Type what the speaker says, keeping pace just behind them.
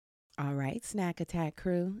All right, Snack Attack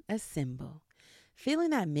crew, assemble. Feeling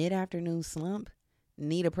that mid-afternoon slump?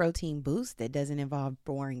 Need a protein boost that doesn't involve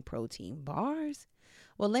boring protein bars?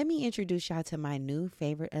 Well, let me introduce y'all to my new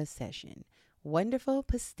favorite obsession, Wonderful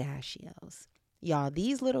Pistachios. Y'all,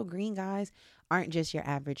 these little green guys aren't just your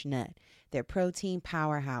average nut. They're protein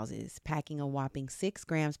powerhouses, packing a whopping 6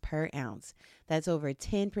 grams per ounce. That's over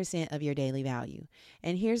 10% of your daily value.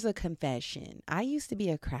 And here's a confession. I used to be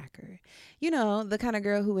a cracker. You know, the kind of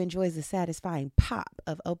girl who enjoys the satisfying pop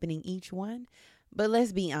of opening each one. But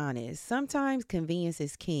let's be honest, sometimes convenience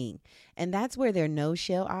is king. And that's where their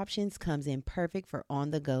no-shell options comes in perfect for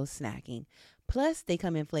on-the-go snacking. Plus, they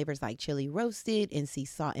come in flavors like chili roasted and sea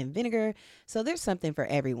salt and vinegar. So there's something for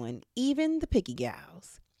everyone, even the picky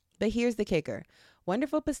gals. But here's the kicker.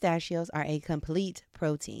 Wonderful Pistachios are a complete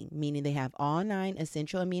protein, meaning they have all 9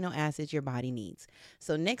 essential amino acids your body needs.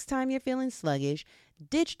 So next time you're feeling sluggish,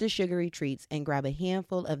 ditch the sugary treats and grab a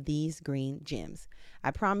handful of these green gems.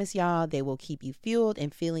 I promise y'all they will keep you fueled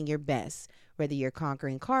and feeling your best, whether you're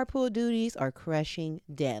conquering carpool duties or crushing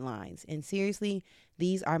deadlines. And seriously,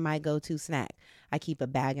 these are my go-to snack. I keep a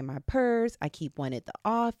bag in my purse. I keep one at the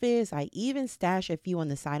office. I even stash a few on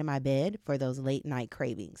the side of my bed for those late night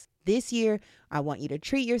cravings. This year, I want you to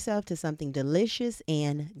treat yourself to something delicious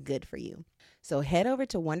and good for you. So head over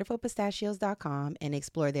to wonderfulpistachios.com and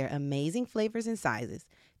explore their amazing flavors and sizes.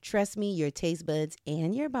 Trust me, your taste buds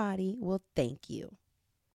and your body will thank you.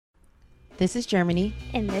 This is Germany.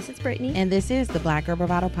 And this is Brittany. And this is the Black Girl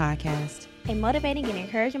Bravado Podcast. A motivating and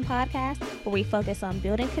encouraging podcast where we focus on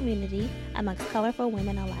building community amongst colorful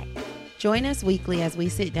women alike. Join us weekly as we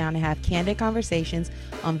sit down and have candid conversations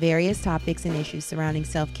on various topics and issues surrounding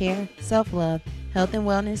self-care, self-love, health and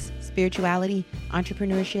wellness, spirituality,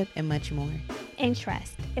 entrepreneurship, and much more. And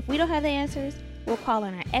trust, if we don't have the answers, we'll call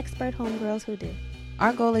on our expert homegirls who do.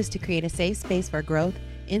 Our goal is to create a safe space for growth,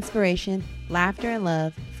 inspiration, laughter, and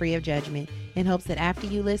love, free of judgment, in hopes that after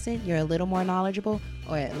you listen, you're a little more knowledgeable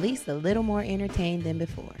or at least a little more entertained than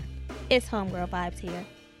before. It's homegirl vibes here.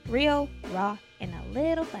 Real, raw, and a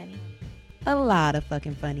little funny. A lot of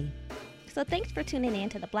fucking funny. So thanks for tuning in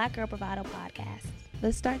to the Black Girl Bravado Podcast.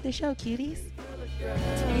 Let's start the show, cuties.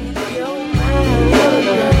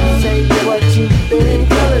 Say what you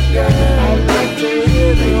think. I'd like to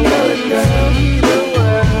hear the color girl. See the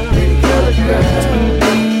world. Pretty color girl.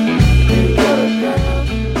 Pretty color girl.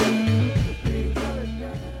 Pretty color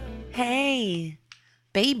girl. Hey,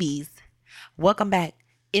 babies. Welcome back.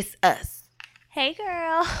 It's us. Hey,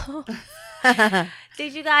 girl.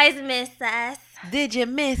 Did you guys miss us? Did you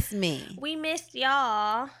miss me? We missed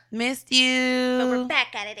y'all. Missed you. But we're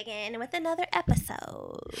back at it again with another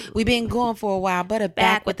episode. We've been going for a while, but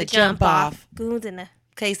back with the jump off. Goons in the...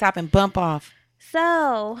 Okay, stop and bump off.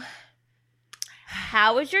 So,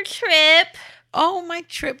 how was your trip? Oh, my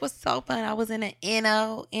trip was so fun. I was in an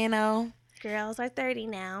NO. Girls are 30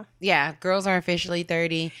 now. Yeah, girls are officially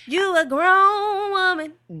 30. You a grown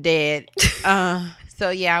woman. Dead. So,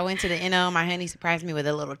 yeah, I went to the NO. My honey surprised me with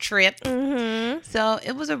a little trip. Mm-hmm. So,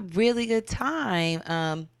 it was a really good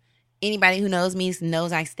time. Anybody who knows me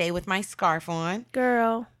knows I stay with my scarf on.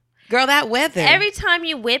 Girl, that weather. every time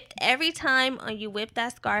you whipped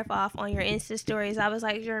that scarf off on your Insta stories, I was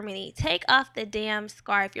like, Germany, take off the damn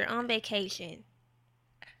scarf. You're on vacation.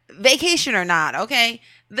 Vacation or not, okay?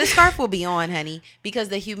 The scarf will be on, honey, because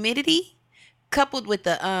the humidity coupled with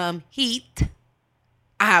the heat,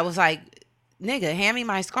 I was like, nigga, hand me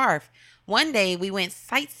my scarf. One day we went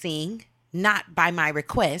sightseeing, not by my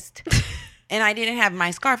request, and I didn't have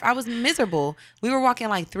my scarf. I was miserable. We were walking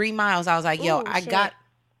like 3 miles. I was like, yo,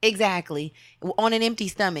 exactly, on an empty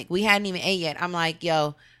stomach. We hadn't even ate yet. I'm like,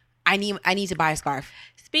 yo, I need to buy a scarf.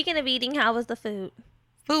 Speaking of eating, how was the food?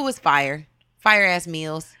 Food was fire ass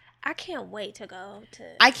meals. I can't wait to go to...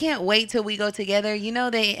 I can't wait till we go together. You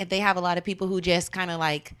know, they have a lot of people who just kind of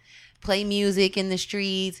like play music in the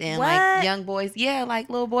streets and like young boys. Yeah, like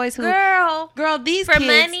little boys who... Girl, these for kids...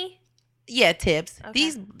 money? Yeah, tips.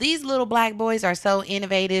 Okay. These little black boys are so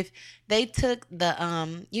innovative. They took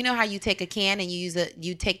the... you know how you take a can and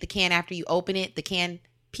you take the can after you open it, the can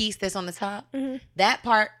piece that's on the top? Mm-hmm. That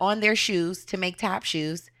part on their shoes to make tap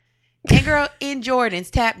shoes. And girl, in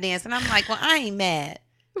Jordans, tap dance. And I'm like, well, I ain't mad.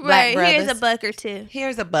 Right, here's a buck or two.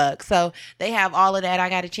 Here's a buck. So they have all of that. I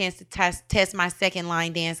got a chance to test my second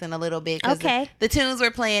line dancing a little bit. Okay. The tunes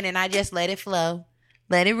were playing and I just let it flow.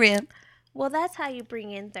 Let it rip. Well, that's how you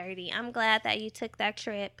bring in 30. I'm glad that you took that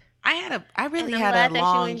trip. I really and I'm had glad a that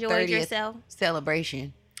long you enjoyed 30th yourself.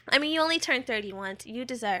 celebration. I mean, you only turned 30 once. You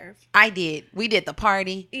deserve. I did. We did the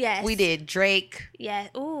party. Yes. We did Drake. Yeah.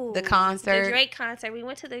 Ooh. The concert. The Drake concert. We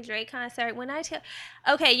went to the Drake concert.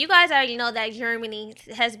 Okay, you guys already know that Germany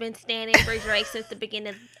has been standing for Drake since the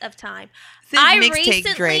beginning of time. Since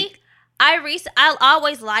mixtape Drake. I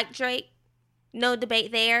always liked Drake. No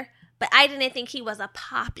debate there. But I didn't think he was a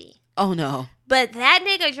poppy. Oh, no. But that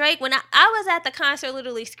nigga Drake, when I was at the concert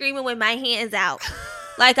literally screaming with my hands out.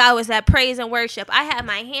 Like I was at praise and worship. I had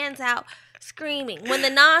my hands out screaming. When the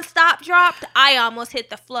non-stop dropped, I almost hit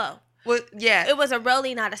the flow. Well, yeah. It was a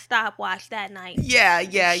rolling, not a stopwatch that night. Yeah.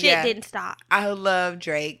 Shit didn't stop. I love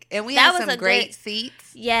Drake. And we That had was some a great good-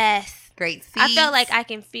 seats. Yes. Great seats. I felt like I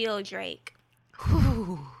can feel Drake.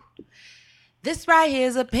 Whew. This right here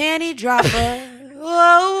is a panty dropper.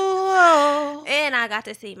 Whoa. And I got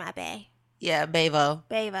to see my bae. Yeah, Bavo.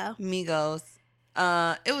 Migos.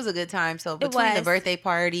 It was a good time. So between the was. birthday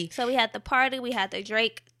party, So we had the party, we had the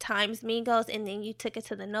Drake times Migos, and then you took it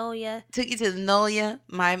to the Nolia. took you to the Nolia.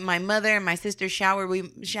 My mother and my sister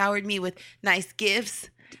showered me with nice gifts.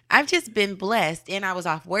 I've just been blessed, and I was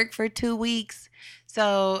off work for 2 weeks.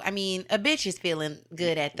 So I mean, a bitch is feeling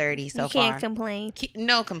good at 30 so you can't far. complain.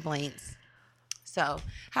 No complaints. So,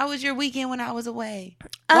 how was your weekend when I was away?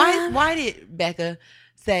 Um, Why did Becca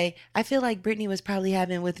say, I feel like Brittany was probably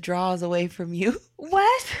having withdrawals away from you?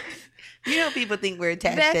 What? You know, people think we're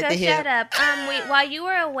attached at Becca, the hip. shut up. While you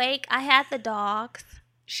were awake, I had the dogs.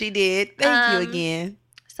 She did. Thank you Um, again.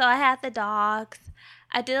 So I had the dogs.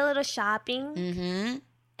 I did a little shopping. Mm-hmm.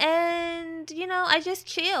 And, I just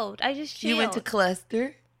chilled. You went to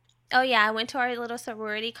Cluster. Oh, yeah. I went to our little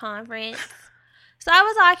sorority conference. So I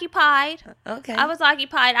was occupied. Okay. I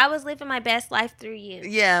was living my best life through you.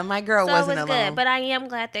 Yeah, my girl So wasn't it was alone. good. But I am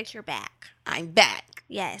glad that you're back. I'm back.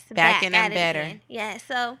 Yes. Back and I'm at it better. again. Yeah.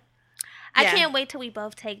 So I Yeah. can't wait till we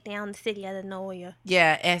both take down the city of the Noya.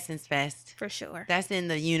 Yeah, Essence Fest. For sure. That's in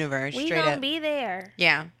the universe, We straight gonna up. be there.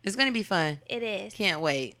 Yeah, it's going to be fun. It is. Can't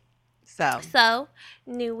wait. So, So,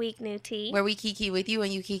 new week, new tea. where we kiki with you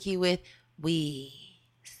and you kiki with we.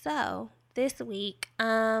 So, this week,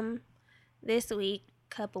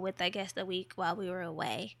 coupled with, I guess, the week while we were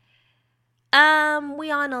away,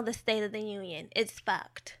 we all know the State of the Union. It's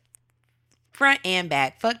fucked. Front and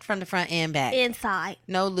back. Fucked from the front and back. Inside.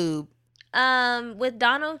 No lube. With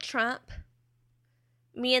Donald Trump,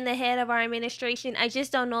 me and the head of our administration, I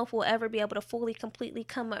just don't know if we'll ever be able to fully, completely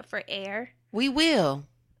come up for air. We will.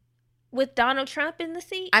 With Donald Trump in the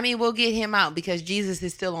seat? I mean, we'll get him out because Jesus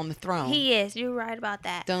is still on the throne. He is. You're right about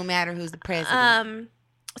that. Don't matter who's the president.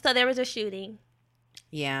 So there was a shooting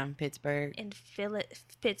Yeah, Pittsburgh. in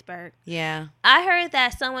Pittsburgh. Yeah. I heard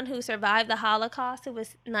that someone who survived the Holocaust, who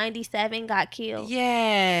was 97, got killed.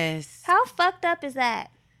 Yes. How fucked up is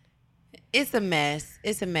that? It's a mess.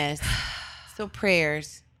 So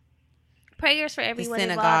prayers. Prayers for everyone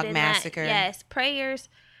synagogue involved in massacre. that. Yes, prayers.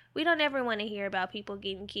 We don't ever want to hear about people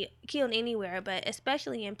getting killed anywhere, but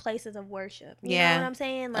especially in places of worship. You know what I'm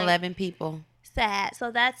saying? 11 people. Sad.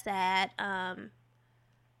 So that's sad.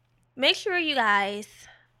 Make sure you guys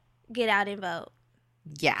get out and vote.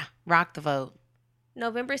 Yeah. Rock the vote.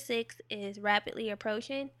 November 6th is rapidly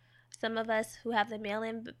approaching. Some of us who have the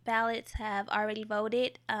mail-in ballots have already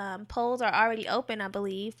voted. Polls are already open, I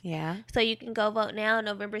believe. Yeah. So you can go vote now.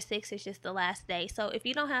 November 6th is just the last day. So if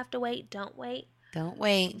you don't have to wait, don't wait. Don't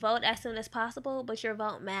wait. Vote as soon as possible, but your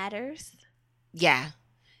vote matters. Yeah.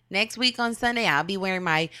 Next week on Sunday, I'll be wearing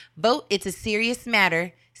my Vote It's a Serious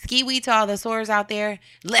Matter. Ski weed to all the sores out there.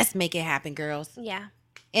 Let's make it happen, girls. Yeah.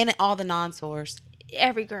 And all the non-sores.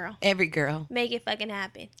 Every girl. Every girl. Make it fucking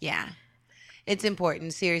happen. Yeah. It's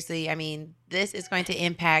important. Seriously. I mean, this is going to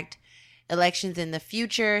impact elections in the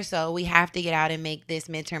future. So we have to get out and make this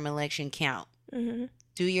midterm election count. Mm-hmm.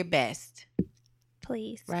 Do your best.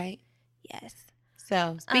 Please. Right? Yes.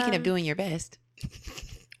 So speaking of doing your best,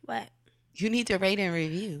 What? you need to rate and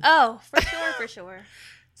review. Oh, for sure, for sure.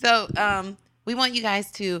 So we want you guys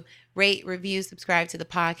to rate, review, subscribe to the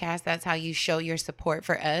podcast. That's how you show your support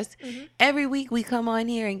for us. Mm-hmm. Every week we come on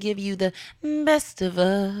here and give you the best of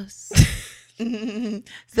us.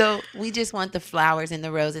 So we just want the flowers and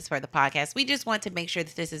the roses for the podcast. We just want to make sure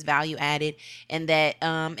that this is value added and that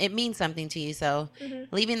it means something to you. So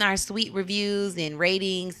leaving our sweet reviews and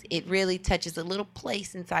ratings, it really touches a little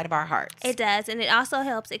place inside of our hearts. It does. And it also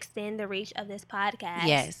helps extend the reach of this podcast.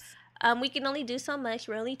 Yes. We can only do so much.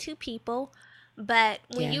 We're only 2 people. But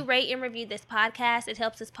when you rate and review this podcast, it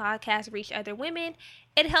helps this podcast reach other women.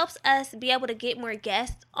 It helps us be able to get more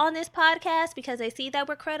guests on this podcast because they see that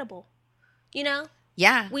we're credible. You know?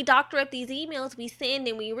 Yeah. We doctor up these emails we send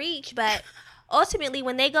and we reach, but ultimately,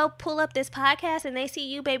 when they go pull up this podcast and they see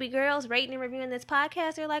you baby girls rating and reviewing this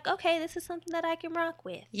podcast, they're like, okay, this is something that I can rock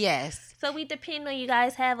with. Yes. So we depend on you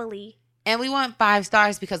guys heavily. And we want 5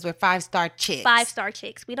 stars because we're 5-star chicks. 5-star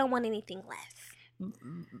chicks. We don't want anything less.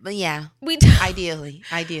 But yeah. We don't.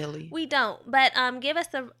 Ideally. We don't. But give us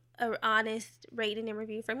a honest rating and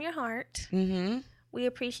review from your heart. Mm-hmm. We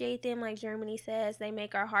appreciate them. Like Germany says, they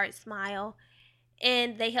make our hearts smile.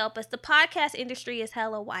 And they help us. The podcast industry is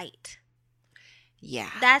hella white.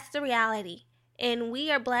 Yeah. That's the reality. And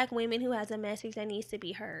we are black women who has a message that needs to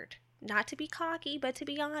be heard. Not to be cocky, but to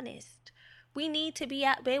be honest. We need to be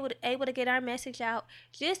able to get our message out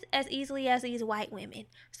just as easily as these white women.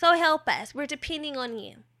 So help us. We're depending on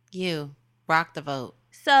you. You. Rock the vote.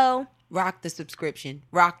 So. Rock the subscription.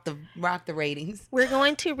 Rock the ratings. We're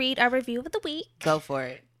going to read our review of the week. Go for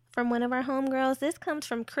it. From one of our homegirls. This comes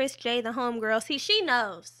from Chris J, the homegirl. See, she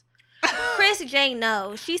knows. Chris J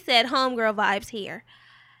knows. She said homegirl vibes here.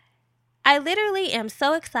 I literally am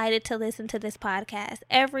so excited to listen to this podcast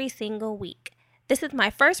every single week. This is my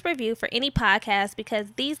first review for any podcast because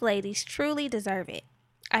these ladies truly deserve it.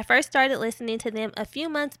 I first started listening to them a few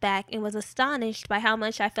months back and was astonished by how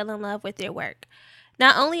much I fell in love with their work.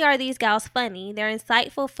 Not only are these gals funny, they're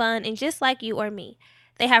insightful, fun, and just like you or me.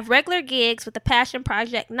 They have regular gigs with the passion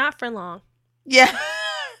project, not for long. Yeah.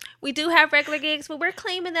 We do have regular gigs, but we're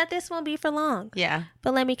claiming that this won't be for long. Yeah.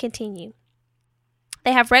 But let me continue.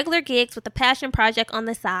 They have regular gigs with the passion project on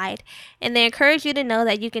the side, and they encourage you to know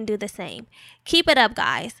that you can do the same. Keep it up,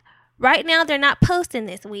 guys. Right now, they're not posting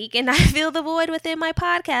this week, and I feel the void within my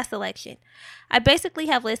podcast selection. I basically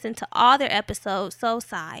have listened to all their episodes, so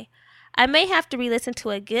sigh. I may have to re-listen to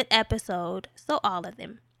a good episode, so all of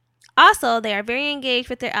them. Also, they are very engaged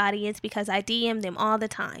with their audience because I DM them all the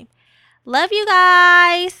time. Love you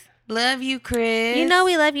guys. Love you, Chris. You know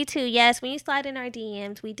we love you too. Yes, when you slide in our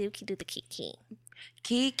DMs, we do the kiki.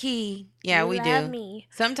 Kiki. Yeah, we love do. Me.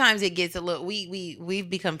 Sometimes it gets a little. We've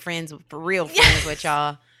become friends, for real friends with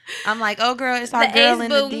y'all. I'm like, oh girl, it's our girl in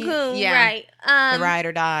the DM. Yeah, right. The ride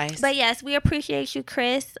or dies. But yes, we appreciate you,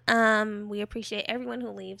 Chris. We appreciate everyone who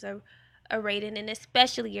leaves a rating and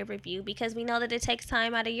especially a review because we know that it takes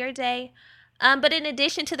time out of your day. But in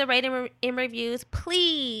addition to the rating and reviews,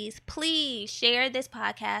 please share this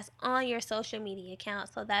podcast on your social media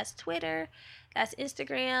accounts. So that's Twitter, that's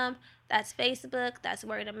Instagram, that's Facebook, that's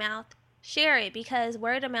word of mouth. Share it because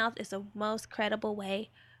word of mouth is the most credible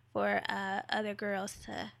way for other girls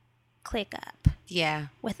to click up. Yeah.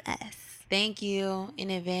 With us. Thank you in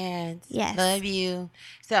advance. Yes. Love you.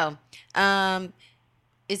 So,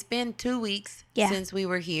 it's been 2 weeks since we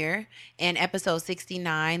were here, and episode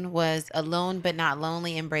 69 was Alone But Not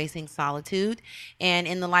Lonely, Embracing Solitude. And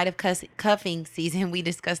in the light of cuffing season, we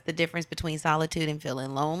discussed the difference between solitude and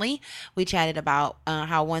feeling lonely. We chatted about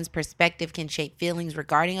how one's perspective can shape feelings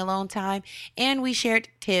regarding alone time, and we shared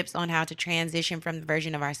tips on how to transition from the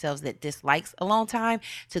version of ourselves that dislikes alone time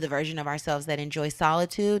to the version of ourselves that enjoys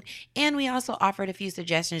solitude. And we also offered a few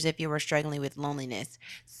suggestions if you were struggling with loneliness.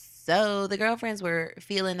 So the girlfriends were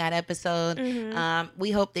feeling that episode. Mm-hmm.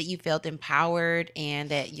 We hope that you felt empowered and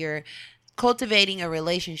that you're cultivating a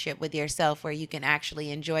relationship with yourself where you can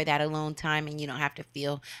actually enjoy that alone time and you don't have to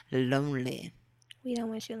feel lonely. We don't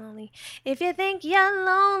want you lonely. If you think you're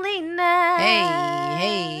lonely now.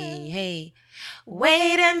 Hey.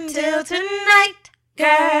 Wait until tonight,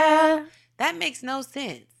 girl. That makes no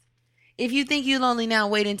sense. If you think you're lonely now,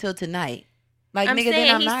 wait until tonight. Like, I'm nigga, saying,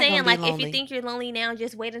 then I'm he's not saying, gonna be like, lonely. if you think you're lonely now,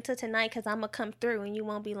 just wait until tonight because I'm going to come through and you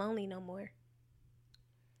won't be lonely no more.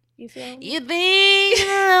 You feel me? You think you're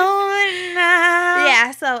lonely now.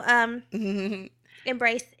 Yeah, so,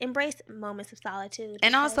 embrace moments of solitude.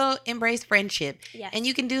 And also embrace friendship. Yes. And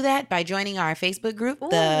you can do that by joining our Facebook group,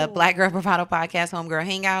 the Black Girl Bravado Podcast Homegirl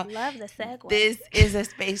Hangout. Love the segue. This is a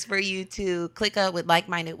space for you to click up with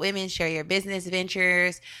like-minded women, share your business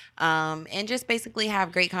ventures, and just basically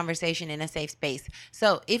have great conversation in a safe space.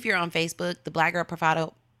 So if you're on Facebook, the Black Girl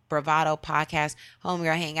Bravado Podcast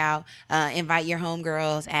Homegirl Hangout, invite your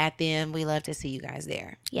homegirls, add them. We love to see you guys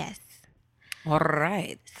there. Yes. All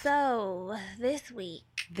right. So this week,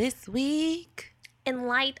 in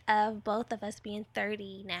light of both of us being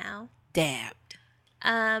 30 now, dabbed,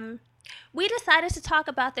 we decided to talk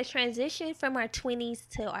about the transition from our 20s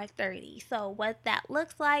to our 30s. So what that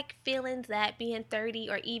looks like, feelings that being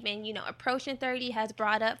 30 or even, approaching 30 has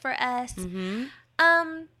brought up for us. Mm-hmm.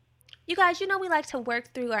 You guys, we like to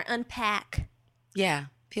work through or unpack. Yeah.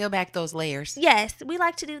 Peel back those layers. Yes, we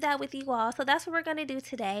like to do that with you all. So that's what we're going to do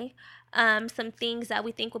today. Some things that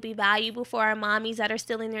we think will be valuable for our mommies that are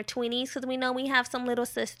still in their 20s because we know we have some little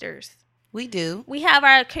sisters. We do. We have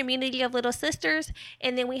our community of little sisters,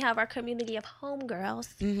 and then we have our community of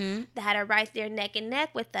homegirls that are right there neck and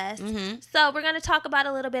neck with us. So we're going to talk about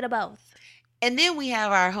a little bit of both. And then we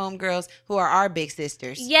have our homegirls who are our big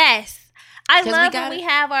sisters. Yes. I love when we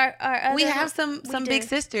have our other, we have some big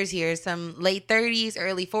sisters here, some late 30s,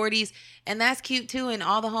 early 40s, and that's cute too. And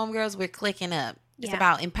all the homegirls, we're clicking up. It's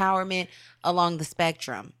about empowerment along the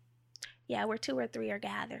spectrum. Yeah, where 2 or 3 are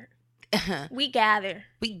gathered. We gather.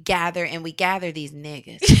 We gather and we gather these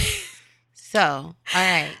niggas. So, all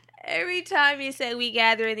right. Every time you say we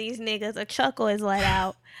gather these niggas, a chuckle is let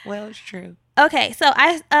out. Well, it's true. Okay, so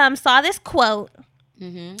I saw this quote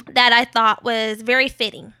that I thought was very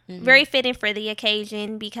fitting. Very fitting for the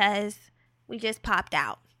occasion because we just popped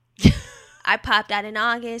out. I popped out in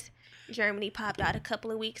August. Germany popped out a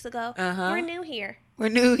couple of weeks ago. We're new here. We're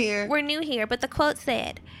new here. But the quote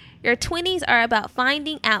said, your 20s are about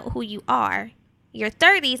finding out who you are. Your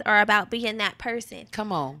 30s are about being that person.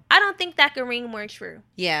 Come on. I don't think that could ring more true.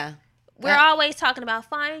 Yeah. We're always talking about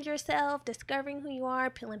find yourself, discovering who you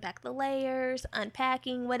are, peeling back the layers,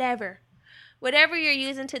 unpacking, whatever. Whatever you're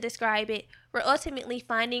using to describe it, we're ultimately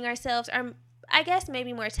finding ourselves, or I guess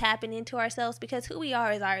maybe more tapping into ourselves because who we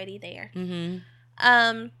are is already there.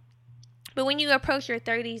 But when you approach your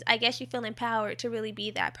 30s, I guess you feel empowered to really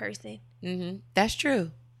be that person. That's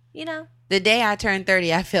true. You know? The day I turned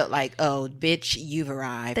 30, I felt like, oh, bitch, you've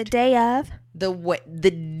arrived. The day of? The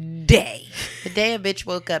day a bitch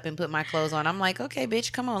woke up and put my clothes on, I'm like, okay,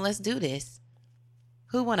 bitch, come on, let's do this.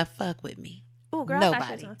 Who want to fuck with me? Oh, girl, nobody. I thought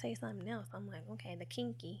you was going to say something else. I'm like, okay, the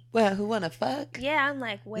kinky. Well, who want to fuck? Yeah, I'm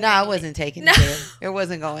like, wait. No, I wasn't taking it there. It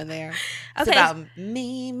wasn't going there. It's about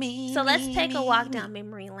me. So let's take a walk down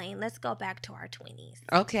memory lane. Let's go back to our 20s.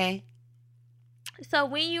 Okay. So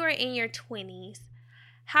when you were in your 20s,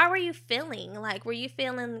 how were you feeling? Like, how were you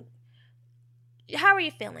feeling?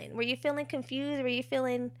 Were you feeling confused? Were you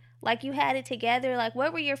feeling like you had it together? Like,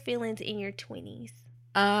 what were your feelings in your 20s?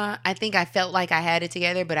 I think I felt like I had it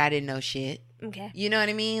together, but I didn't know shit. Okay. You know what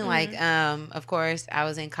I mean? Like, of course, I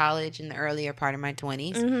was in college in the earlier part of my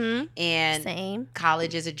 20s. And Same.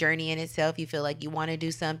 College is a journey in itself. You feel like you want to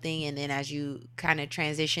do something. And then as you kind of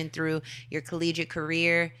transition through your collegiate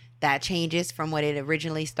career, that changes from what it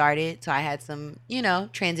originally started. So I had some,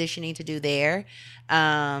 transitioning to do there.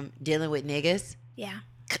 Dealing with niggas. Yeah.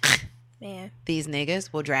 Man. These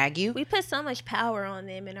niggas will drag you. We put so much power on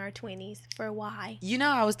them in our 20s. For why?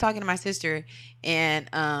 I was talking to my sister and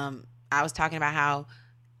I was talking about how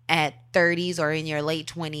at 30s or in your late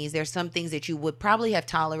 20s, there's some things that you would probably have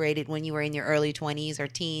tolerated when you were in your early 20s or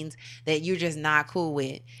teens that you're just not cool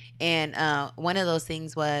with. And one of those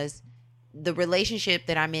things was the relationship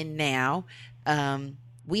that I'm in now.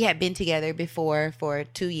 We had been together before for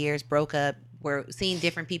 2 years, broke up. We're seeing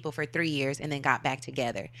different people for 3 years and then got back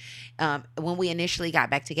together. When we initially got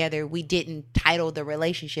back together, we didn't title the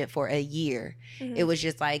relationship for a year. It was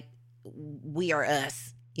just like, we are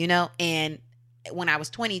us, And when I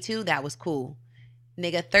was 22, that was cool.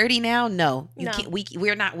 Nigga, 30 now? No. Can't,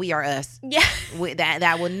 we're not, we are us. Yeah.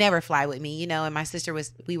 That will never fly with me, And my sister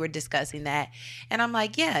we were discussing that. And I'm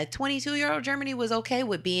like, yeah, 22-year-old Germany was okay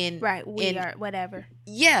with being. Right. We are, whatever.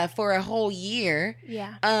 Yeah, for a whole year.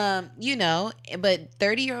 Yeah. But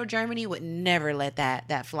 30-year-old Germany would never let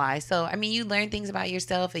that fly. So, I mean, you learn things about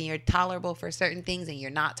yourself and you're tolerable for certain things and you're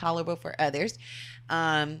not tolerable for others.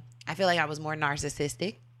 I feel like I was more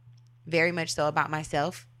narcissistic, very much so about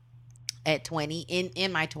myself. At 20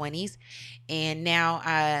 in my 20s, and now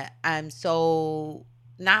I'm so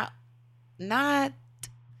not I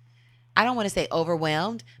don't want to say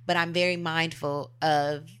overwhelmed, but I'm very mindful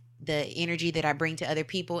of the energy that I bring to other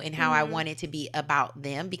people and how I want it to be about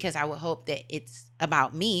them, because I would hope that it's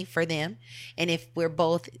about me for them. And if we're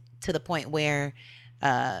both to the point where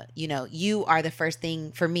you are the first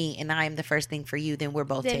thing for me and I am the first thing for you, then we're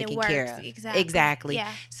both taken care of. Exactly.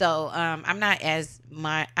 Yeah. So I'm not as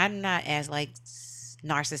like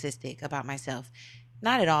narcissistic about myself.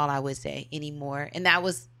 Not at all, I would say, anymore. And that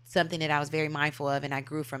was something that I was very mindful of, and I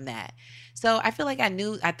grew from that. So I feel like I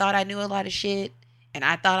thought I knew a lot of shit, and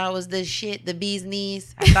I thought I was the shit, the bee's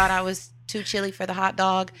knees. I thought I was too chilly for the hot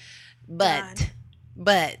dog. But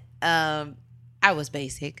I was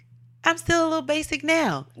basic. I'm still a little basic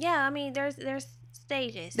now. Yeah, I mean, there's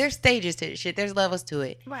stages. There's stages to this shit. There's levels to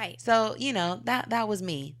it. Right. So, that was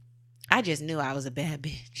me. I just knew I was a bad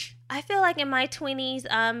bitch. I feel like in my 20s,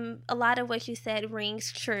 a lot of what you said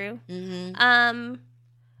rings true.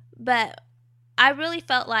 But I really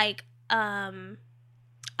felt like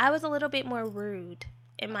I was a little bit more rude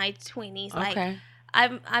in my 20s. Okay. Like,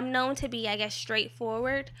 I'm known to be, I guess,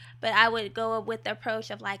 straightforward, but I would go with the approach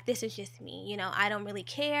of like, this is just me, you know, I don't really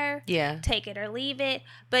care. Yeah. Take it or leave it.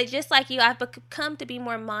 But just like you, I've come to be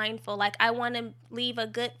more mindful. Like, I want to leave a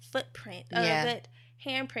good footprint, a good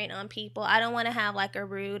handprint on people. I don't want to have like a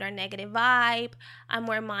rude or negative vibe. I'm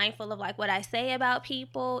more mindful of like what I say about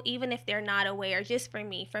people, even if they're not aware, just for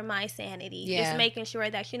me, for my sanity. Yeah. Just making sure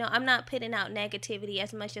that, you know, I'm not putting out negativity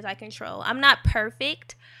as much as I control. I'm not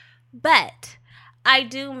perfect, but I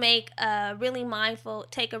do take a really mindful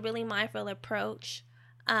approach,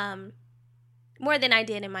 more than I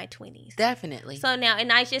did in my 20s. Definitely. So now,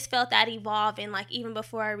 and I just felt that evolving, like even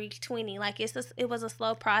before I reached 20, like it was a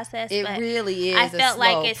slow process. It but really is. I felt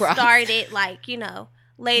like it started like, you know,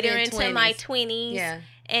 later Mid-20s. into my 20s. Yeah.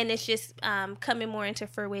 And it's just coming more into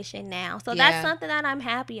fruition now. So that's something that I'm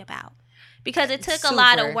happy about. Because it took a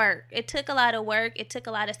lot of work. It took a lot of work. It took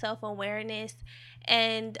a lot of self-awareness.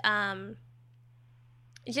 And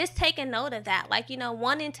just taking note of that. Like, you know,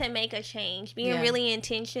 wanting to make a change. Being really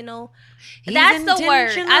intentional. That's the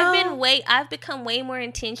word. I've become way more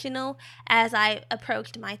intentional as I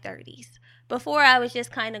approached my 30s. Before, I was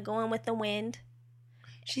just kind of going with the wind.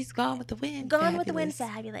 She's gone with the wind. Gone with the wind,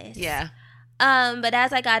 fabulous. Yeah. But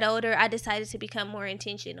as I got older, I decided to become more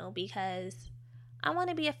intentional because I want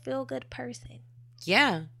to be a feel-good person.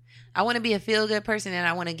 Yeah. I want to be a feel-good person, and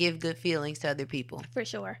I want to give good feelings to other people. For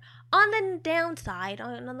sure. On the downside,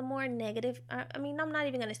 on the more negative, I mean, I'm not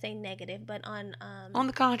even going to say negative, but on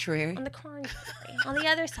the contrary. On the contrary. On the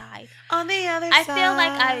other side. On the other I side. feel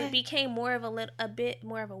like I became a bit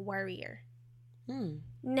more of a worrier.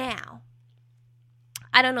 Now,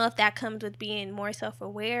 I don't know if that comes with being more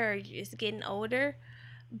self-aware or just getting older,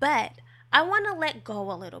 but I want to let go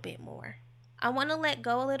a little bit more. I want to let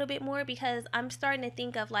go a little bit more because I'm starting to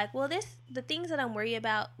think of like, well, the things that I'm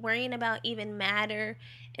worrying about even matter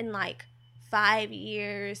in like 5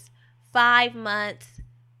 years, 5 months,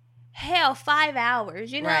 hell, 5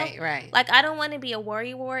 hours, you know? Right. Like, I don't want to be a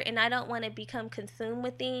worrywart, and I don't want to become consumed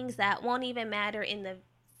with things that won't even matter in the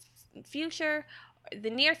future, the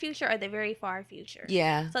near future, or the very far future.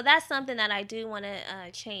 Yeah. So that's something that I do want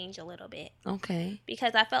to change a little bit. Okay.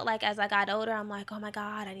 Because I felt like as I got older, I'm like, oh my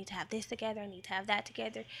God, I need to have this together. I need to have that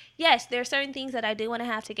together. Yes, there are certain things that I do want to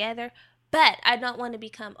have together, but I don't want to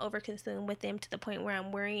become overconsumed with them to the point where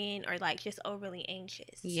I'm worrying or like just overly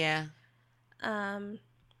anxious. Yeah.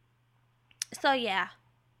 So yeah.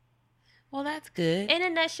 Well, that's good. In a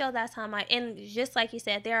nutshell, that's how and just like you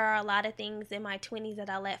said, there are a lot of things in my 20s that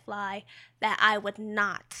I let fly that I would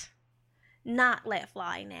not let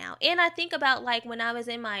fly now. And I think about like when I was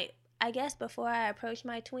in I guess before I approached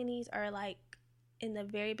my 20s, or like in the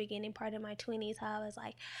very beginning part of my 20s, how I was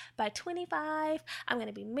like, by 25, I'm going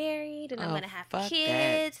to be married and I'm going to have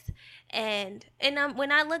kids. And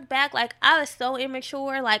when I look back, like I was so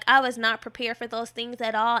immature, like I was not prepared for those things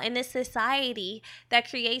at all. And this society that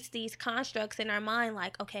creates these constructs in our mind,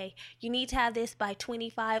 like, okay, you need to have this by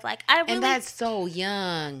 25. Like and that's so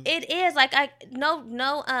young. It is like,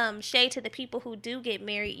 no shade to the people who do get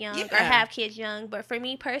married young or have kids young. But for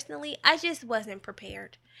me personally, I just wasn't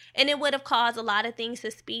prepared. And it would have caused a lot of things to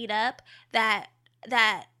speed up that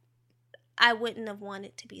I wouldn't have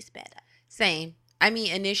wanted to be sped up. Same. I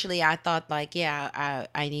mean, initially I thought like, I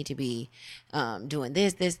need to be doing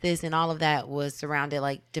this, and all of that was surrounded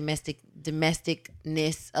like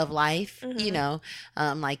domesticness of life, you know,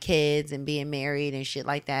 like kids and being married and shit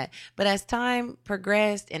like that. But as time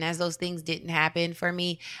progressed and as those things didn't happen for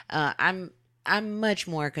me, I'm much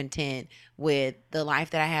more content with the life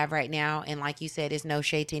that I have right now. And like you said, it's no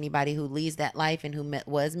shade to anybody who leads that life and who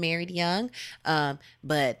was married young.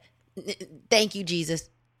 But thank you, Jesus.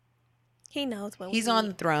 He knows what He's on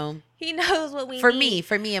the throne. He knows what we need.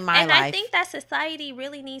 For me in my life. And I think that society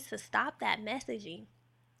really needs to stop that messaging.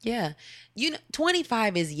 Yeah.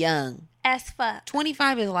 25 is young. As fuck.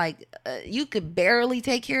 25 is like, you could barely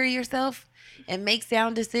take care of yourself and make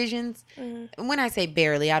sound decisions. Mm-hmm. When I say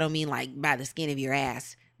barely, I don't mean like by the skin of your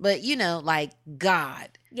ass, but you know, like God.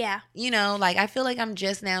 Yeah. You know, like I feel like I'm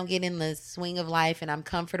just now getting the swing of life and I'm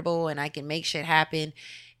comfortable and I can make shit happen.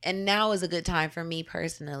 And now is a good time for me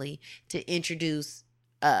personally to introduce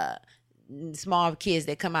small kids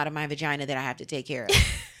that come out of my vagina that I have to take care of.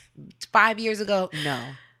 5 years ago, no.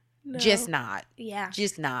 Just not. Yeah.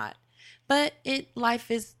 Just not. But life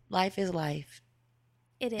is life.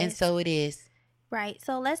 It is. And so it is. Right.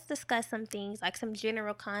 So let's discuss some things, like some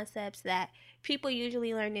general concepts that people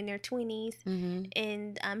usually learn in their 20s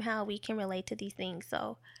and how we can relate to these things.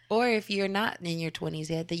 So, or if you're not in your 20s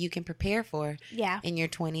yet, that you can prepare for in your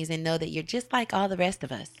 20s and know that you're just like all the rest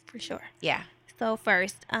of us. For sure. Yeah. So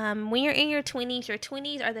first, when you're in your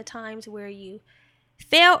 20s are the times where you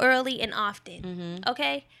Fail early and often. Mm-hmm.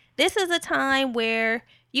 Okay? This is a time where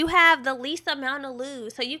you have the least amount to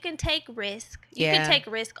lose. So you can take risk. You can take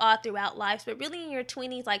risk all throughout life. But really in your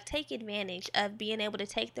 20s, like, take advantage of being able to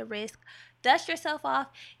take the risk, dust yourself off,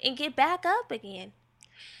 and get back up again.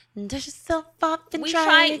 Dust yourself off and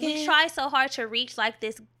try again. We try so hard to reach, like,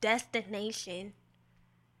 this destination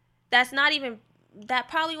that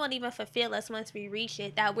probably won't even fulfill us once we reach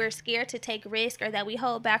it, that we're scared to take risk or that we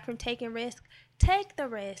hold back from taking risk. Take the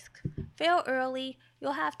risk. Fail early.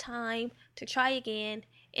 You'll have time to try again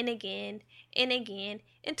and again and again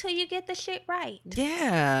until you get the shit right.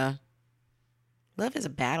 Yeah. Love is a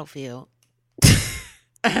battlefield.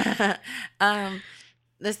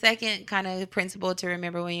 The second kind of principle to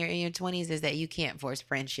remember when you're in your 20s is that you can't force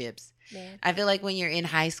friendships. Man. I feel like when you're in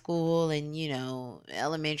high school and, you know,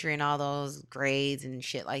 elementary and all those grades and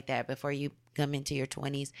shit like that, before you come into your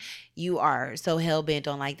 20s, you are so hell-bent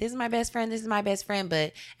on, like, this is my best friend, this is my best friend.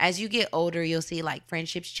 But as you get older, you'll see, like,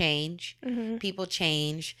 friendships change, people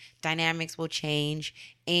change, dynamics will change,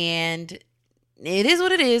 and it is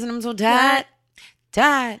what it is. And I'm so tired.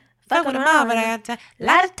 Fuck with them all, but I got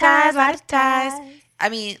lot of ties. I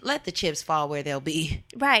mean, let the chips fall where they'll be.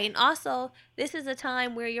 Right. And also, this is a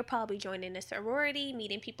time where you're probably joining a sorority,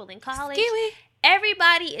 meeting people in college. Skiwi.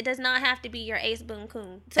 Everybody, it does not have to be your ace boon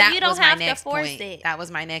coon. So That you don't was my have to next force point. it. That was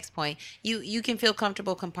my next point. You can feel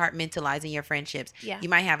comfortable compartmentalizing your friendships. Yeah. You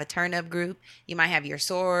might have a turn-up group. You might have your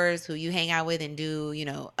sorors who you hang out with and do, you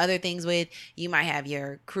know, other things with. You might have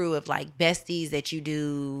your crew of, like, besties that you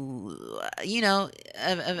do, you know,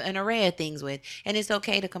 an array of things with. And it's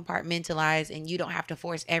okay to compartmentalize, and you don't have to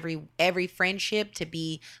force every friendship to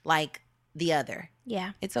be like the other.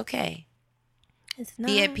 Yeah. It's okay. It's not.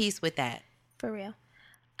 Be at peace with that. For real.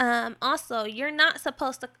 Also, you're not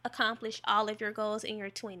supposed to accomplish all of your goals in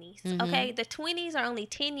your 20s. Okay? The 20s are only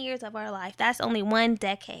 10 years of our life. That's only one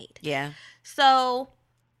decade. Yeah. So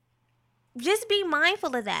just be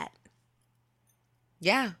mindful of that.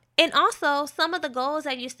 Yeah. And also, some of the goals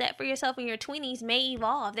that you set for yourself in your 20s may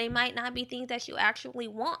evolve. They might not be things that you actually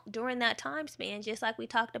want during that time span. Just like we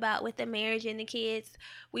talked about with the marriage and the kids.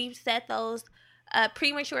 We've set those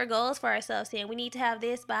premature goals for ourselves, saying we need to have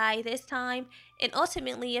this by this time. And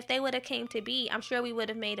ultimately, if they would have came to be, I'm sure we would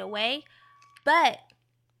have made a way. But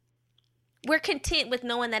we're content with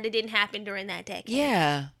knowing that it didn't happen during that decade.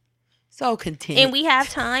 Yeah. So content. And we have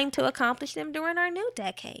time to accomplish them during our new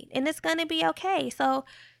decade. And it's going to be okay. So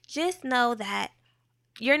just know that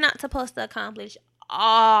you're not supposed to accomplish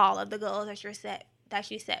all of the goals that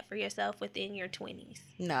you set for yourself within your 20s.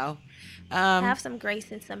 No. Have some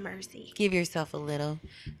grace and some mercy. Give yourself a little.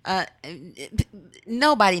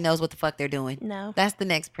 Nobody knows what the fuck they're doing. No. That's the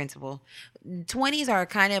next principle. 20s are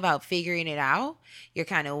kind of about figuring it out. You're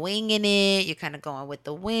kind of winging it. You're kind of going with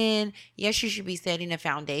the wind. Yes, you should be setting a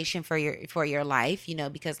foundation for your life, you know,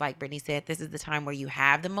 because like Brittany said, this is the time where you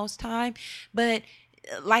have the most time. But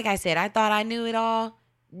like I said, I thought I knew it all.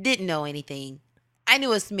 Didn't know anything. I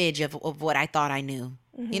knew a smidge of what I thought I knew,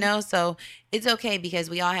 you know? So it's okay because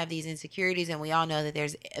we all have these insecurities and we all know that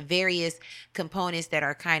there's various components that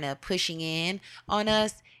are kind of pushing in on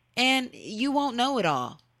us, and you won't know it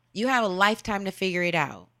all. You have a lifetime to figure it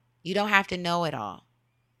out. You don't have to know it all.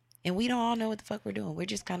 And we don't all know what the fuck we're doing. We're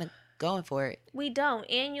just kind of going for it. We don't.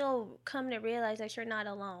 And you'll come to realize that you're not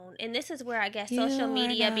alone. And this is where I guess social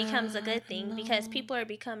media becomes a good thing because people are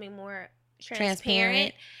becoming more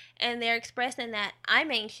transparent. And they're expressing that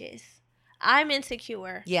I'm anxious, I'm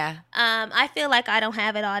insecure. Yeah. I feel like I don't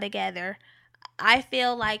have it all together. I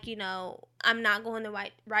feel like, you know, I'm not going the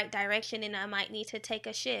right direction and I might need to take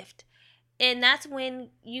a shift. And that's when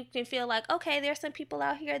you can feel like, okay, there's some people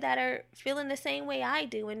out here that are feeling the same way I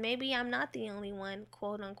do. And maybe I'm not the only one,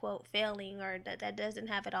 quote unquote, failing or that doesn't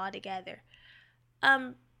have it all together.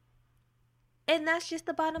 And that's just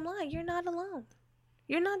the bottom line. You're not alone.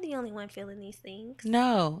 You're not the only one feeling these things.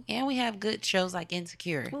 No. And we have good shows like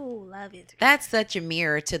Insecure. Ooh, love Insecure. That's such a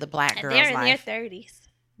mirror to the black girl's life. They're in their 30s.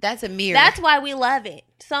 That's a mirror. That's why we love it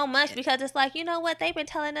so much, because it's like, you know what? They've been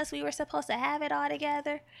telling us we were supposed to have it all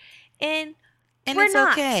together. And we're it's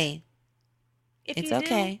not. Okay. If it's you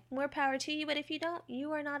okay. do, more power to you. But if you don't,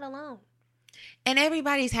 you are not alone. And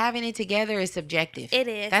everybody's having it together is subjective. It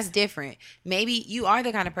is. That's different. Maybe you are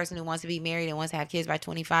the kind of person who wants to be married and wants to have kids by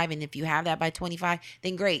 25. And if you have that by 25,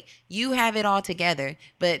 then great. You have it all together.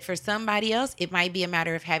 But for somebody else, it might be a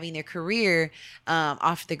matter of having their career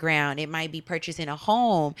off the ground. It might be purchasing a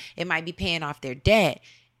home. It might be paying off their debt.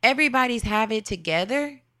 Everybody's have it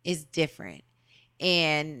together is different.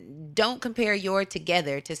 And don't compare your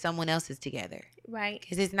together to someone else's together. Right.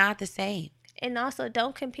 Because it's not the same. And also,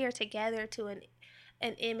 don't compare together to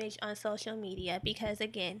an image on social media because,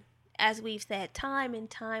 again, as we've said time and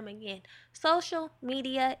time again, social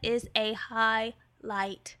media is a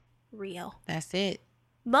highlight reel. That's it.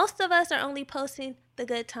 Most of us are only posting the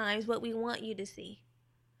good times, what we want you to see.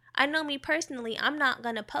 I know me personally, I'm not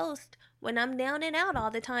going to post when I'm down and out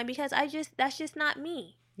all the time because that's just not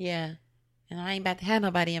me. Yeah. And I ain't about to have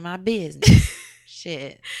nobody in my business.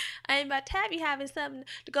 Shit. I ain't about to have you having something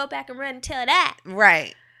to go back and run and tell that.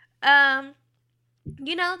 Right.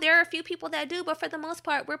 You know, there are a few people that do, but for the most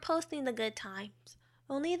part, we're posting the good times.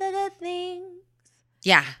 Only the good things.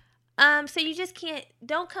 Yeah. So you just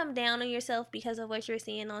don't come down on yourself because of what you're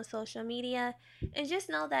seeing on social media. And just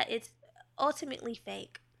know that it's ultimately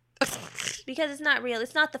fake. Because it's not real.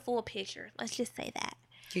 It's not the full picture. Let's just say that.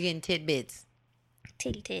 You're getting tidbits.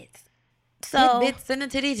 Titty tits. So, tidbits and the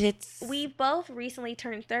titty tits. We both recently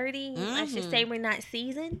turned 30. Mm-hmm. Let's just say we're not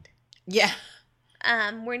seasoned. Yeah.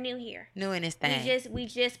 We're new here. New in this thing. We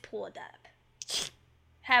just pulled up.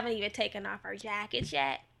 Haven't even taken off our jackets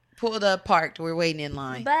yet. Pulled up, parked. We're waiting in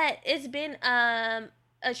line. But it's been a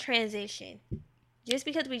transition. Just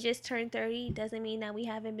because we just turned 30 doesn't mean that we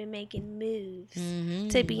haven't been making moves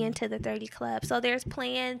to be into the 30 club. So there's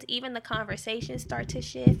plans. Even the conversations start to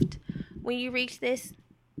shift when you reach this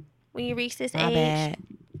My age. Bad.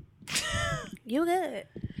 You good?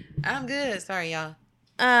 I'm good. Sorry, y'all.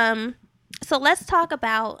 So let's talk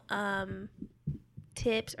about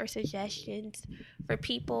tips or suggestions for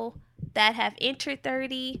people that have entered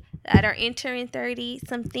 30, that are entering 30,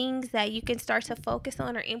 some things that you can start to focus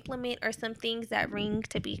on or implement, or some things that ring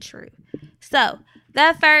to be true. So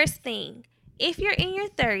the first thing, if you're in your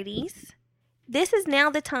 30s, this is now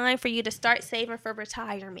the time for you to start saving for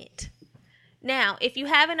retirement. Now, if you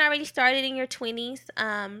haven't already started in your 20s,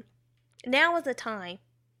 now is the time,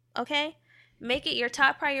 okay? Make it your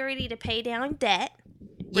top priority to pay down debt.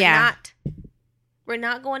 We're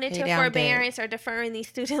not going into forbearance or deferring these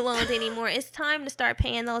student loans anymore. It's time to start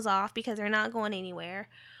paying those off because they're not going anywhere.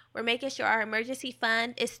 We're making sure our emergency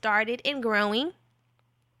fund is started and growing.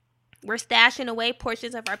 We're stashing away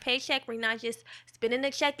portions of our paycheck. We're not just spending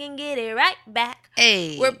the check and get it right back.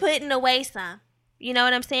 Hey. We're putting away some. You know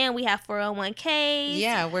what I'm saying? We have 401ks.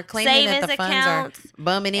 Yeah, we're claiming that the funds are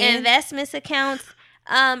bumming in. Investments accounts.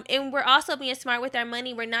 And we're also being smart with our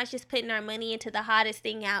money. We're not just putting our money into the hottest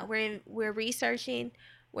thing out. We're researching.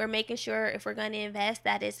 We're making sure if we're going to invest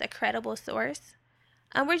that it's a credible source.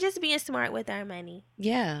 We're just being smart with our money.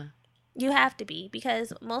 Yeah. You have to be,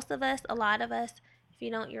 because most of us, a lot of us, if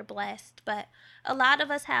you don't, you're blessed. But a lot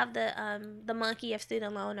of us have the monkey of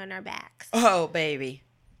student loan on our backs. Oh, baby.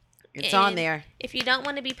 It's on there. If you don't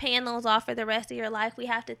want to be paying those off for the rest of your life, we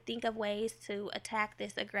have to think of ways to attack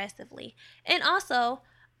this aggressively. And also,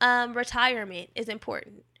 retirement is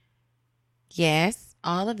important. Yes,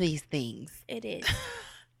 all of these things. It is.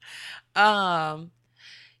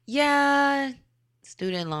 Yeah,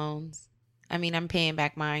 student loans. I mean, I'm paying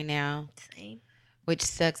back mine now. Same. Which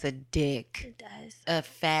sucks a dick. It does. A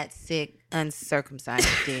fat, sick, uncircumcised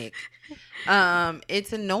dick.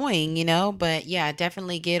 It's annoying, you know, but yeah,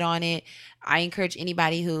 definitely get on it. I encourage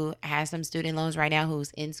anybody who has some student loans right now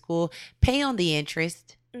who's in school, pay on the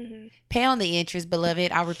interest. Mm-hmm. Pay on the interest,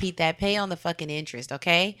 beloved. I'll repeat that. Pay on the fucking interest,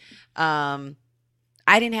 okay? I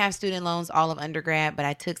didn't have student loans all of undergrad, but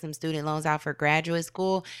I took some student loans out for graduate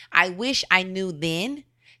school. I wish I knew then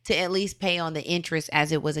to at least pay on the interest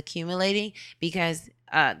as it was accumulating, because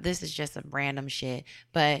this is just some random shit.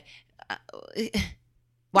 But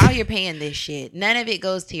while you're paying this shit, none of it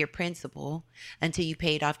goes to your principal until you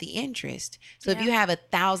paid off the interest. So if you have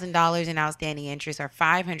 $1,000 in outstanding interest or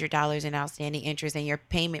 $500 in outstanding interest, and your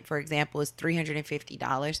payment, for example, is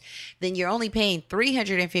 $350, then you're only paying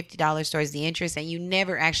 $350 towards the interest, and you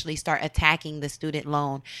never actually start attacking the student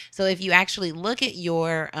loan. So if you actually look at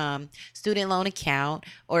your student loan account,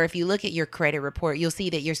 or if you look at your credit report, you'll see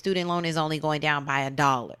that your student loan is only going down by $1,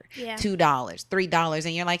 $2, $3,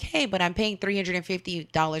 and you're like, hey, but I'm paying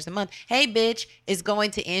 $350 a month. Hey, bitch, it's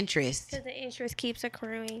going to interest. Because the interest keeps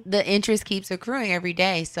accruing. The interest keeps accruing every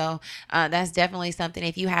day. So that's definitely something.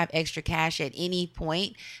 If you have extra cash at any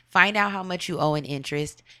point, find out how much you owe in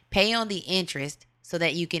interest. Pay on the interest so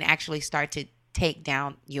that you can actually start to take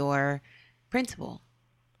down your principal.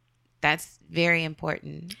 That's very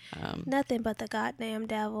important. Nothing but the goddamn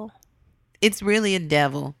devil. It's really a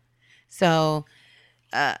devil. So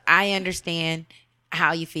I understand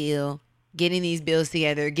how you feel. Getting these bills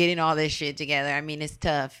together, getting all this shit together. I mean, it's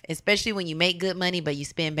tough, especially when you make good money, but you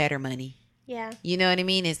spend better money. Yeah. You know what I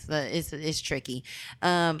mean? It's tricky.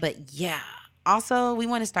 But yeah, Also, we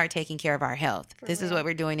want to start taking care of our health. This is what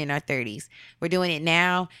we're doing in our 30s. We're doing it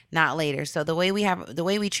now, not later. So the way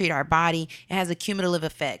we treat our body, it has a cumulative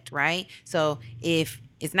effect, right? So if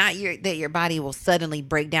it's not that your body will suddenly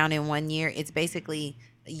break down in 1 year, it's basically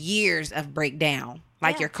years of breakdown.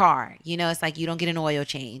 Like your car, it's like you don't get an oil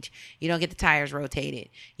change. You don't get the tires rotated.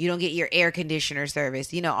 You don't get your air conditioner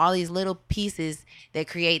serviced. All these little pieces that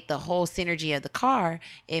create the whole synergy of the car.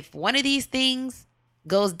 If one of these things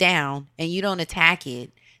goes down and you don't attack it,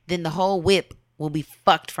 then the whole whip will be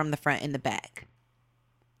fucked from the front and the back.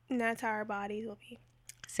 And that's how our bodies will be.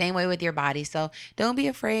 Same way with your body. So don't be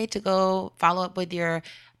afraid to go follow up with your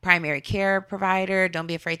primary care provider. Don't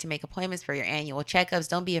be afraid to make appointments for your annual checkups.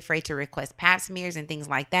 Don't be afraid to request pap smears and things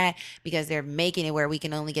like that, because they're making it where we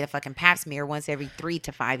can only get a fucking pap smear once every 3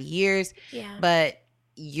 to 5 years. Yeah. But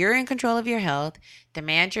you're in control of your health.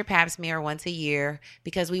 Demand your pap smear once a year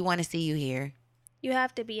because we want to see you here. You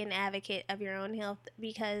have to be an advocate of your own health,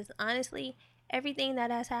 because honestly, everything that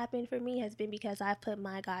has happened for me has been because I've put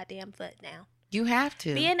my goddamn foot down. You have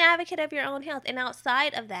to. Be an advocate of your own health. And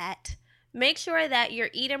outside of that, make sure that you're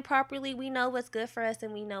eating properly. We know what's good for us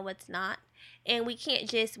and we know what's not. And we can't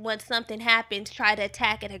just, when something happens, try to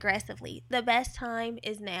attack it aggressively. The best time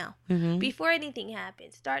is now. Mm-hmm. Before anything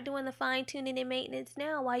happens. Start doing the fine-tuning and maintenance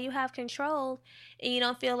now while you have control. And you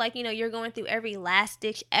don't feel like, you're going through every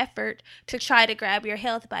last-ditch effort to try to grab your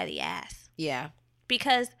health by the ass. Yeah.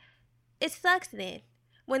 Because it sucks then,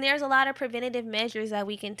 when there's a lot of preventative measures that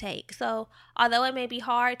we can take. So although it may be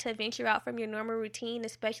hard to venture out from your normal routine,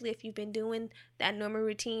 especially if you've been doing that normal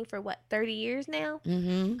routine for 30 years now,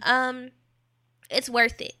 it's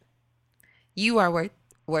worth it. You are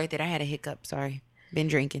worth it. I had a hiccup. Sorry. Been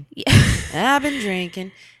drinking. Yeah. I've been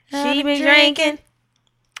drinking. She been drinking.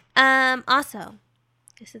 Also,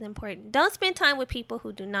 this is important. Don't spend time with people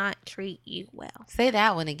who do not treat you well. Say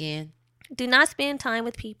that one again. Do not spend time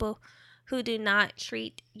with people who do not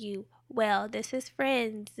treat you well. This is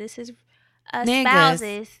friends. This is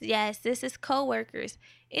spouses. Yes, this is coworkers.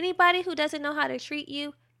 Anybody who doesn't know how to treat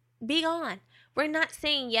you, be gone. We're not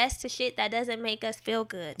saying yes to shit that doesn't make us feel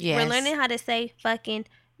good. Yes. We're learning how to say fucking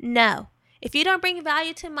no. If you don't bring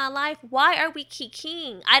value to my life, why are we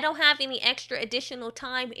kikiing? I don't have any extra additional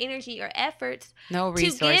time, energy, or efforts to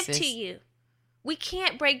give to you. We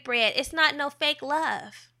can't break bread. It's not no fake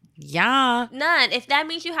love. Yeah. None. If that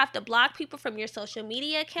means you have to block people from your social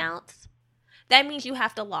media accounts, that means you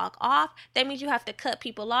have to log off. That means you have to cut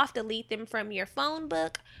people off, delete them from your phone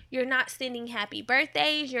book. You're not sending happy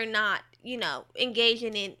birthdays. You're not,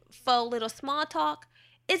 engaging in faux little small talk.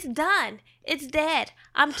 It's done. It's dead.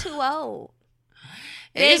 I'm too old.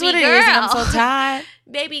 It is what it is. I'm so tired.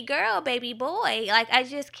 Baby girl, baby boy. Like, I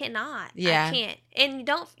just cannot. Yeah. I can't. And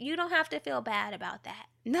you don't have to feel bad about that.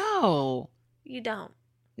 No. You don't.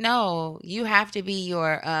 No. You have to be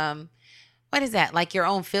your, what is that? Like your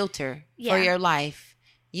own filter for your life.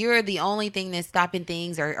 You're the only thing that's stopping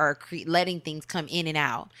things or letting things come in and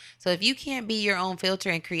out. So if you can't be your own filter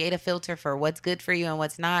and create a filter for what's good for you and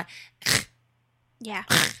what's not. Yeah.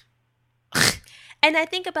 And I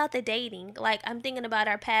think about the dating. Like, I'm thinking about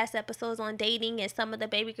our past episodes on dating and some of the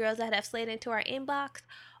baby girls that have slid into our inbox.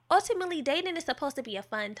 Ultimately, dating is supposed to be a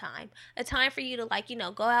fun time. A time for you to,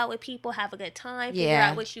 go out with people, have a good time, figure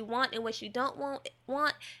out what you want and what you don't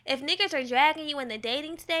want. If niggas are dragging you in the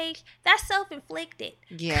dating stage, that's self-inflicted.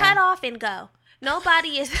 Yeah. Cut off and go.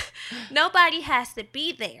 Nobody has to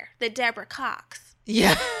be there. The Deborah Cox.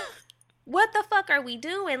 Yeah. What the fuck are we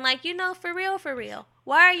doing? Like, for real.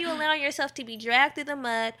 Why are you allowing yourself to be dragged through the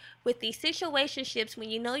mud with these situationships when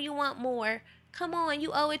you know you want more? Come on,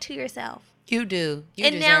 you owe it to yourself. You do.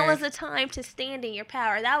 And now is the time to stand in your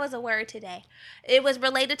power. That was a word today. It was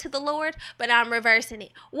related to the Lord, but I'm reversing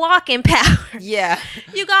it. Walk in power. Yeah.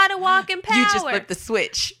 You got to walk in power. You just flipped the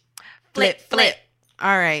switch. Flip.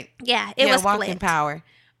 All right. Yeah, it was walk flipped. in power.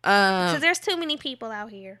 Because there's too many people out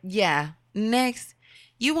here. Yeah. Next,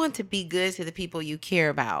 you want to be good to the people you care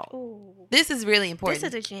about. Ooh. This is really important.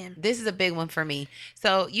 This is a gem. This is a big one for me.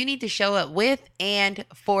 So you need to show up with and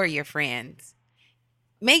for your friends.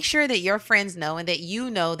 Make sure that your friends know and that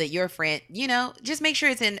you know that your friend, just make sure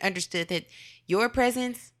it's understood that your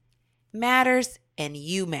presence matters and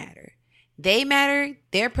you matter. They matter.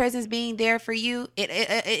 Their presence being there for you,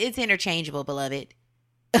 it's interchangeable, beloved.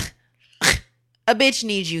 A bitch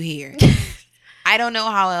needs you here. I don't know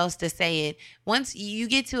how else to say it. Once you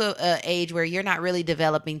get to a age where you're not really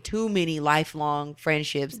developing too many lifelong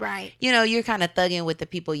friendships, right? You're kind of thugging with the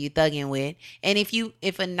people you thugging with. And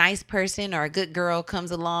if a nice person or a good girl comes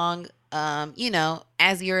along,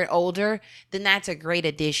 as you're older, then that's a great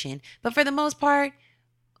addition. But for the most part,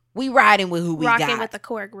 We riding with who we got. Rocking with the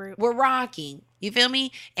core group. We're rocking. You feel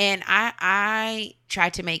me? And I try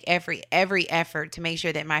to make every effort to make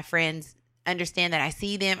sure that my friends understand that I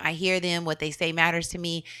see them, I hear them, what they say matters to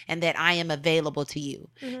me, and that I am available to you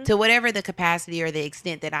to whatever the capacity or the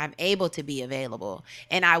extent that I'm able to be available.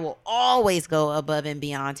 And I will always go above and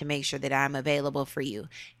beyond to make sure that I'm available for you.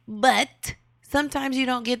 But sometimes you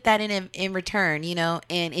don't get that in return, you know,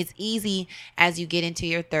 and it's easy as you get into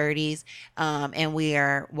your 30s and we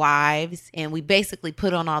are wives and we basically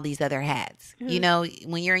put on all these other hats. You know,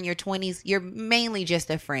 when you're in your 20s, you're mainly just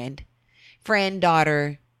a friend,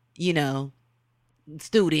 daughter, you know,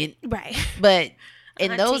 student. Right. But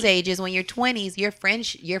in those ages, when you're 20s,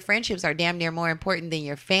 your friendships are damn near more important than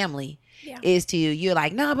your family is to you. You're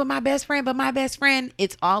like, no, but my best friend.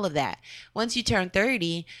 It's all of that. Once you turn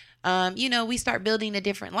 30, you know, we start building a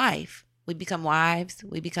different life. We become wives,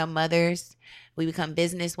 we become mothers, we become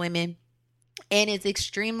business women. And it's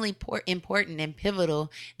extremely important and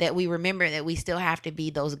pivotal that we remember that we still have to be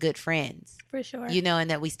those good friends. For sure. You know, and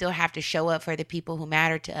that we still have to show up for the people who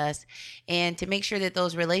matter to us and to make sure that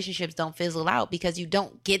those relationships don't fizzle out because you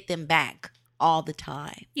don't get them back all the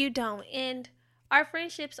time. You don't. And our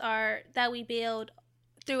friendships that we build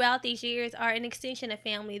throughout these years are an extension of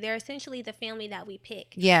family. They're essentially the family that we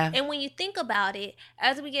pick. Yeah. And when you think about it,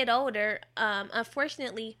 as we get older,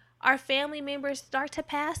 unfortunately, our family members start to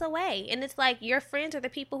pass away. And it's like your friends are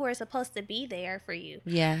the people who are supposed to be there for you.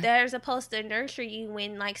 Yeah. They're supposed to nurture you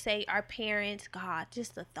when, like, say, our parents, God,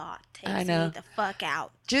 just the thought takes me the fuck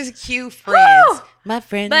out. Just cue friends. Woo! My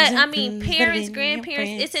friends. But, I mean, parents,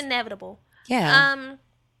 grandparents, it's inevitable. Yeah.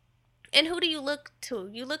 And who do you look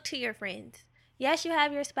to? You look to your friends. Yes, you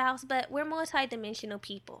have your spouse, but we're multidimensional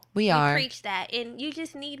people. We are. We preach that, and you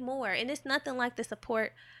just need more. And it's nothing like the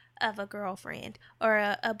support of a girlfriend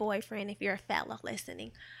or a boyfriend if you're a fella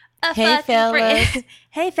listening. Hey, fellas.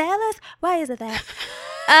 Hey, fellas. Why is it that?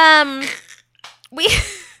 We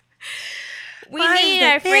need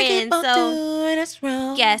our friends.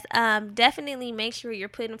 So yes, definitely make sure you're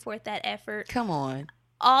putting forth that effort. Come on.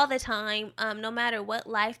 All the time, no matter what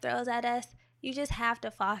life throws at us. You just have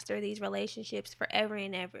to foster these relationships forever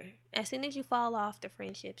and ever. As soon as you fall off, the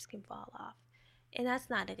friendships can fall off. And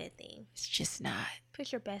that's not a good thing. It's just not.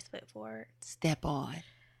 Put your best foot forward. Step on.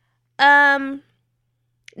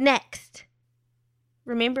 Next.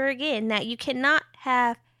 Remember again that you cannot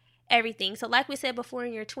have everything. So like we said before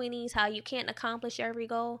in your 20s, how you can't accomplish every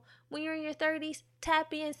goal. When you're in your 30s,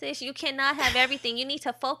 tap in, sis. You cannot have everything. You need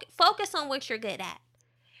to focus on what you're good at.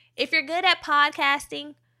 If you're good at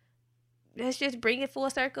podcasting, let's just bring it full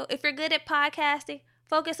circle. If you're good at podcasting,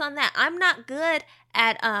 focus on that. I'm not good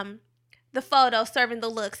at the photos, serving the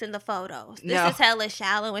looks in the photos. This is hella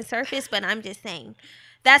shallow and surface, but I'm just saying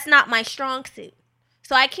that's not my strong suit.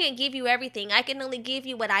 So I can't give you everything. I can only give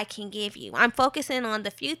you what I can give you. I'm focusing on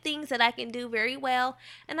the few things that I can do very well,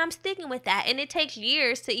 and I'm sticking with that. And it takes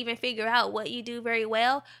years to even figure out what you do very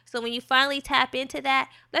well. So when you finally tap into that,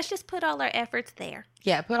 let's just put all our efforts there.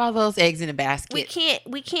 Yeah, put all those eggs in a basket.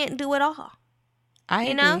 We can't do it all. I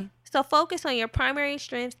agree. know? So focus on your primary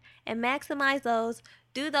strengths and maximize those.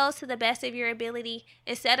 Do those to the best of your ability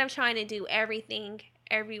instead of trying to do everything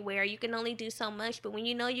everywhere. You can only do so much, but when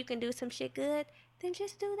you know you can do some shit good, then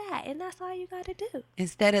just do that. And that's all you got to do.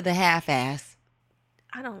 Instead of the half-ass.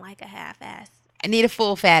 I don't like a half-ass. I need a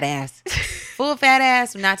full fat ass. Full fat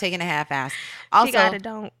ass, I'm not taking a half-ass. Also, she got a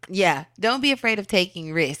donk. Yeah, don't be afraid of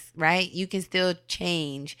taking risks, right? You can still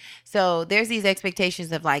change. So there's these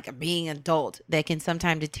expectations of like being adult that can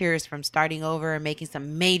sometimes deter us from starting over and making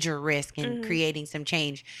some major risk and creating some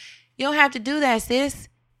change. You don't have to do that, sis.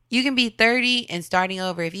 You can be 30 and starting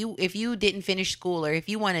over. If you didn't finish school or if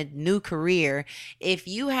you want a new career, if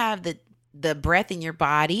you have the breath in your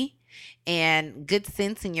body and good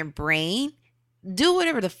sense in your brain, do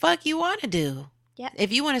whatever the fuck you want to do. Yep.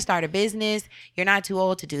 If you want to start a business, you're not too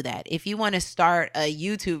old to do that. If you want to start a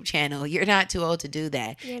YouTube channel, you're not too old to do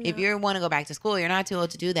that. If you want to go back to school, you're not too old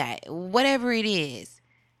to do that. Whatever it is,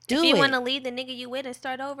 do it. If you want to leave the nigga you with and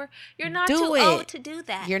start over, you're not too old to do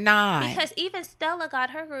that. You're not. Because even Stella got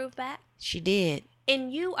her groove back. She did.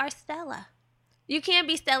 And you are Stella. You can't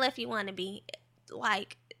be Stella if you want to be.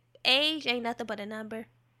 Like, age ain't nothing but a number.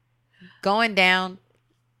 Going down.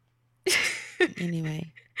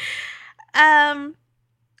 Anyway.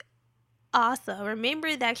 Also,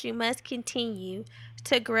 remember that you must continue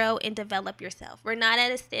to grow and develop yourself. We're not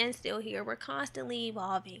at a standstill here. We're constantly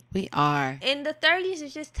evolving. We are. And the 30s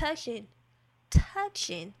is just touching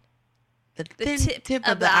the tip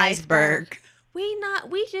of the iceberg.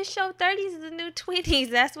 We just show 30s is the new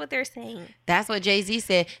 20s. That's what they're saying. That's what Jay-Z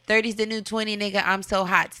said. 30's the new 20, nigga. I'm so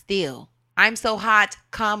hot still. I'm so hot,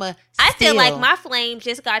 comma, I feel like still. my flame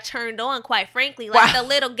just got turned on, quite frankly. Like Wow. the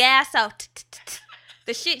little gas out.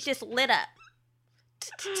 The shit just lit up.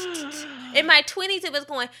 In my 20s, it was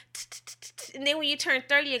going. And then when you turn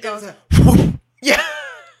 30, it goes. Yeah.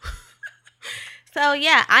 So,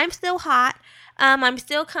 yeah, I'm still hot. I'm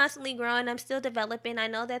still constantly growing. I'm still developing. I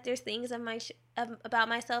know that there's things about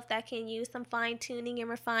myself that can use some fine-tuning and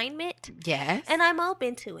refinement. Yes. And I'm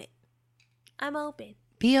open to it. I'm open.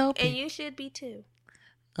 Be open. And you should be, too.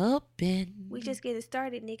 Open. We just getting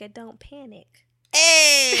started, nigga. Don't panic.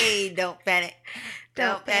 Hey, don't panic.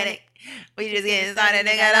 Don't panic. We just getting started,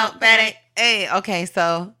 nigga. Don't panic. Hey, okay,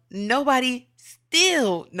 so nobody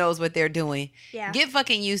still knows what they're doing. Yeah. Get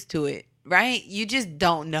fucking used to it, right? You just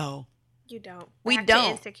don't know. You don't. We Back to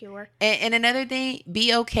don't. Insecure. And another thing,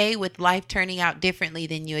 be okay with life turning out differently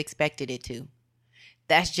than you expected it to.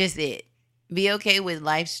 That's just it. Be okay with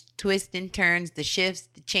life's twists and turns, the shifts,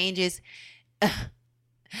 the changes.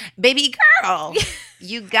 Baby girl,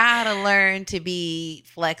 you gotta learn to be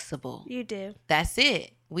flexible. You do. That's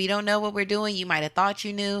it. We don't know what we're doing. You might have thought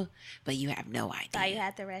you knew, but you have no idea. Thought you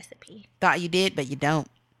had the recipe. Thought you did, but you don't.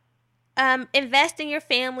 Invest in your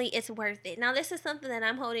family. It's worth it. Now, this is something that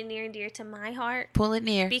I'm holding near and dear to my heart Pull it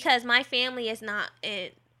near. because my family is not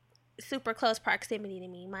in super close proximity to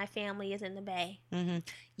me. My family is in the Bay. Mm-hmm.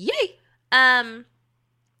 Yay.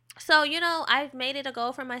 So, you know, I've made it a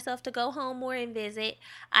goal for myself to go home more and visit.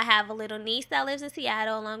 I have a little niece that lives in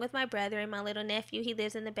Seattle along with my brother, and my little nephew, he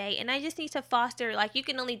lives in the Bay. And I just need to foster, like, you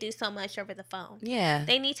can only do so much over the phone. Yeah.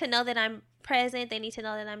 They need to know that I'm present. They need to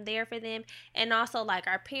know that I'm there for them. And also, like,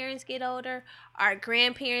 our parents get older. Our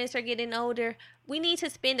grandparents are getting older. We need to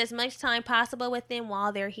spend as much time possible with them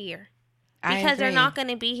while they're here. Because they're not going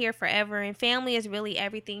to be here forever. And family is really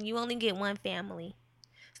everything. You only get one family.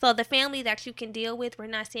 So the family that you can deal with, we're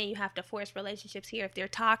not saying you have to force relationships here. If they're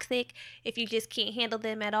toxic, if you just can't handle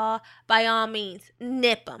them at all, by all means,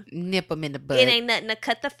 nip them. Nip them in the butt. It ain't nothing to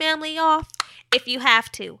cut the family off if you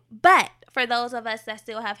have to. But for those of us that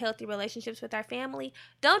still have healthy relationships with our family,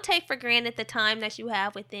 don't take for granted the time that you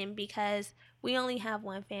have with them because we only have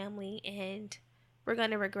one family and we're going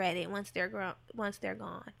to regret it once they're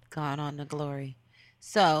gone. Gone on to glory.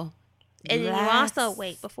 So. And then you also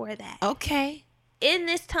wait before that. Okay. In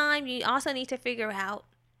this time, you also need to figure out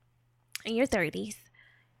in your 30s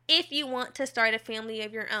if you want to start a family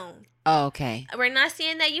of your own. Okay. We're not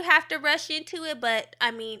saying that you have to rush into it, but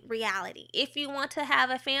I mean, reality. If you want to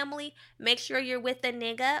have a family, make sure you're with a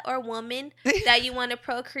nigga or woman that you want to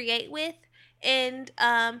procreate with and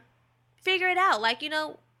figure it out. Like, you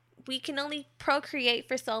know, we can only procreate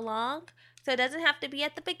for so long, so it doesn't have to be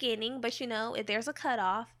at the beginning, but you know, if there's a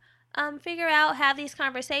cutoff. Figure out, have these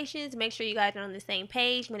conversations, make sure you guys are on the same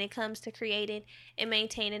page when it comes to creating and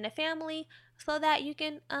maintaining a family so that you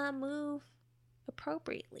can move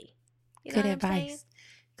appropriately. You know Good advice.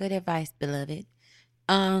 Good advice, beloved.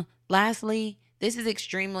 Lastly, this is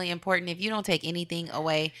extremely important. If you don't take anything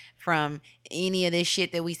away from any of this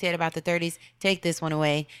shit that we said about the 30s, take this one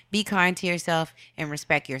away. Be kind to yourself and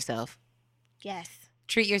respect yourself. Yes.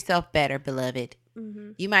 Treat yourself better, beloved.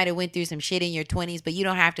 Mm-hmm. You might have went through some shit in your 20s, but you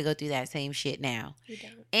don't have to go through that same shit now. You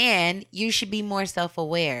don't. And you should be more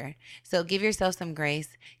self-aware. So give yourself some grace.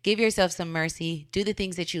 Give yourself some mercy. Do the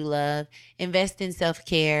things that you love. Invest in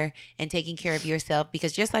self-care and taking care of yourself.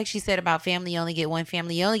 Because just like she said about family, you only get one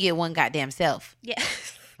family. You only get one goddamn self.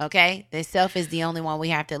 Yes. Okay? The self is the only one we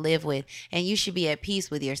have to live with. And you should be at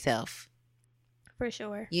peace with yourself. For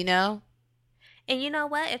sure. You know? And you know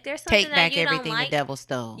what? If there's something Take back that you everything don't like, the devil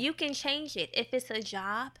stole. you can change it. If it's a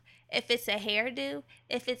job, if it's a hairdo,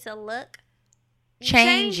 if it's a look,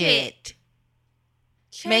 Change it.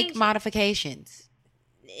 Make Change it. modifications.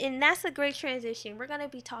 And that's a great transition. We're going to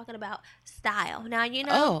be talking about style. Now, you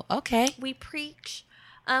know, Oh, okay. we preach.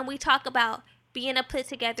 We talk about being a put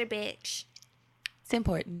together bitch. It's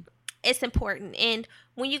important. It's important. And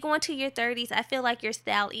when you go into your 30s, I feel like your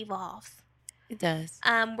style evolves. It does.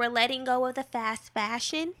 We're letting go of the fast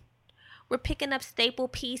fashion. We're picking up staple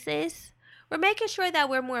pieces. We're making sure that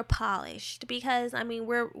we're more polished because I mean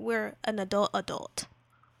we're an adult.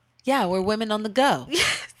 Yeah, we're women on the go.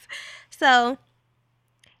 Yes. So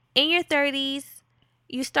in your 30s,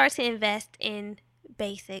 you start to invest in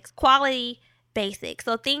basics, quality basics.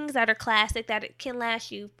 So things that are classic that can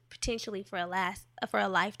last you potentially for a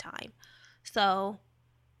lifetime. So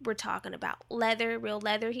we're talking about leather, real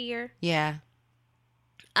leather here. Yeah.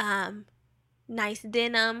 Nice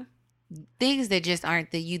denim. Things that just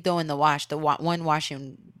aren't that you throw in the wash, one wash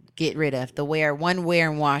and get rid of. The one wear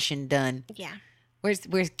and wash and done. Yeah.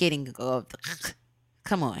 We're getting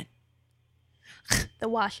come on. The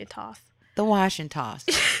wash and toss. The wash and toss.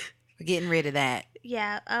 We're getting rid of that.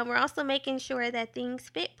 Yeah. We're also making sure that things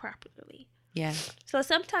fit properly. Yeah. So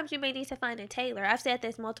sometimes you may need to find a tailor. I've said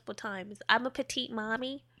this multiple times. I'm a petite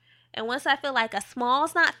mommy. And once I feel like a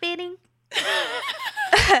small's not fitting,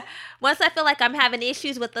 once I feel like I'm having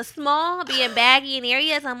issues with the small being baggy in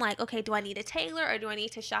areas, I'm like, okay, do I need a tailor or do I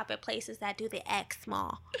need to shop at places that do the X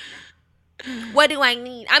small? What do I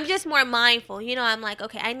need? I'm just more mindful. You know, I'm like,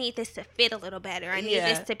 okay, I need this to fit a little better. I need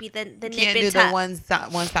this to be the nip and tuck. Can't do the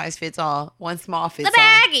one size fits all. One small fits all. The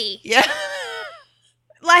baggy. Yeah.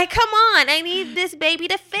 Like, come on. I need this baby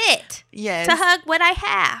to fit. Yes. To hug what I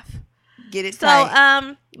have. Get it tight.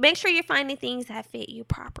 So, make sure you're finding things that fit you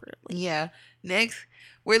properly. Yeah. Next,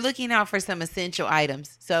 we're looking out for some essential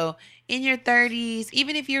items. So in your 30s,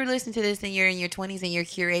 even if you're listening to this and you're in your 20s and you're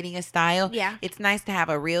curating a style, it's nice to have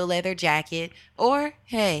a real leather jacket or,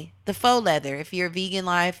 hey, the faux leather. If you're vegan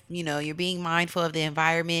life, you know, you're being mindful of the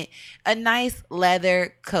environment, a nice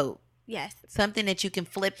leather coat. Yes. Something that you can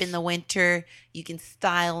flip in the winter. You can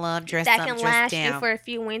style up, dress up, dress down. That can last you for a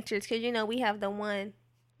few winters because, you know, we have the one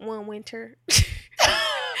winter.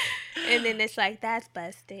 And then it's like, that's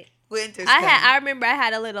busted. Winter's I remember I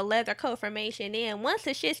had a little leather coat from H&M. Once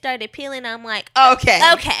the shit started peeling, I'm like, okay.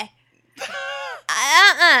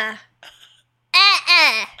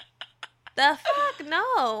 The fuck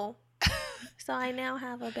no. So I now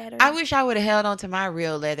have a better. I wish I would have held on to my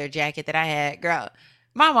real leather jacket that I had, girl.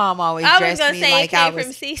 My mom always dressed me like I was.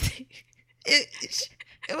 From Cece.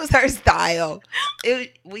 It was her style.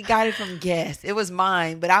 We got it from Guess. It was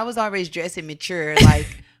mine, but I was always dressing mature. Like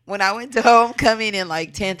when I went to homecoming in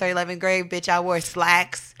like 10th or 11th grade, bitch, I wore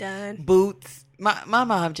slacks, boots. My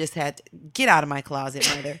mom just had to get out of my closet,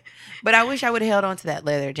 mother. But I wish I would have held on to that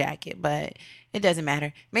leather jacket, but it doesn't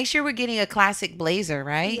matter. Make sure we're getting a classic blazer,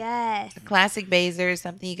 right? Yes. A classic blazer,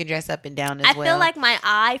 something you can dress up and down as well. I feel like my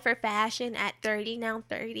eye for fashion at 30, now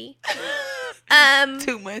 30.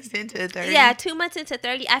 2 months into 30. Yeah, 2 months into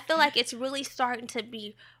 30. I feel like it's really starting to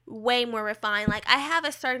be way more refined. Like I have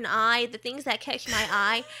a certain eye. The things that catch my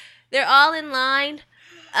eye, they're all in line.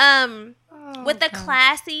 With the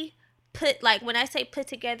classy when I say put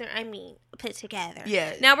together, I mean put together.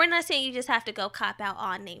 Yeah. Now we're not saying you just have to go cop out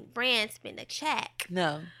all name brand, spend a check.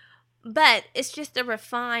 No. But it's just a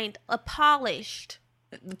refined, a polished.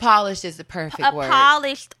 Polished is the perfect word. A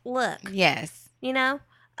polished look. Yes. You know?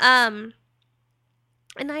 And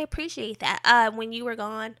I appreciate that. When you were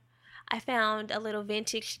gone, I found a little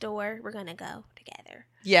vintage store. We're going to go together.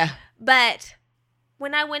 Yeah. But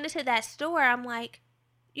when I went into that store, I'm like,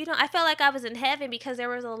 you know, I felt like I was in heaven because there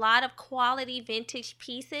was a lot of quality vintage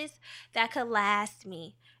pieces that could last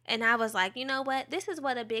me. And I was like, you know what? This is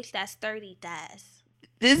what a bitch that's 30 does.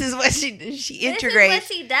 This is what she integrates. This is what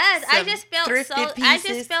she does. I just felt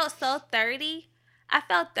so 30. I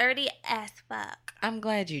felt 30 as fuck. I'm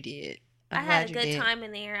glad you did. I had a good time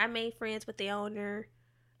in there. I made friends with the owner.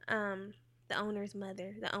 The owner's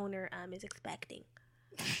mother. The owner is expecting.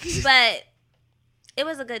 But it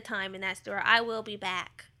was a good time in that store. I will be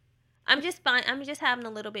back. I'm just fine. I'm just having a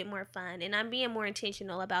little bit more fun, and I'm being more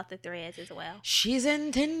intentional about the threads as well. She's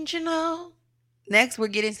intentional. Next, we're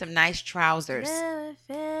getting some nice trousers.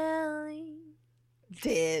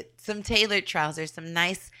 Some tailored trousers, some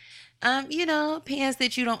nice, you know, pants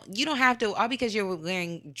that you don't have to, all because you're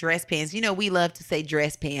wearing dress pants. You know, we love to say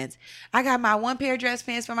dress pants. I got my one pair of dress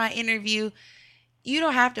pants for my interview. You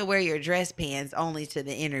don't have to wear your dress pants only to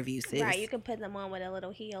the interview, sis. Right, you can put them on with a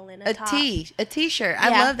little heel and a top. A t-shirt. Yeah. I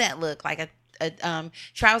love that look, like a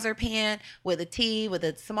trouser pant with a tee with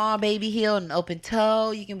a small baby heel and an open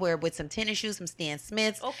toe. You can wear it with some tennis shoes, some Stan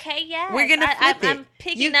Smiths. Okay, yeah. We're gonna flip it. I'm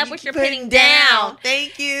picking up what you're putting down.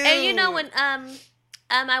 Thank you. And you know when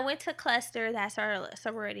I went to Cluster, that's our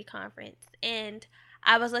sorority conference, and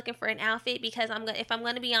I was looking for an outfit because if I'm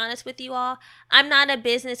gonna be honest with you all, I'm not a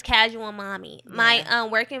business casual mommy. Yeah. My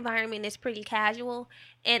work environment is pretty casual,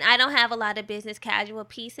 and I don't have a lot of business casual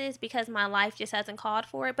pieces because my life just hasn't called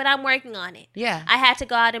for it. But I'm working on it. Yeah, I had to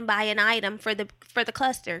go out and buy an item for the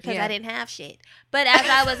Cluster because I didn't have shit. But as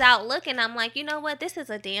I was out looking, I'm like, you know what? This is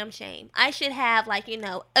a damn shame. I should have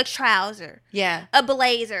a trouser, a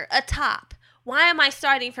blazer, a top. Why am I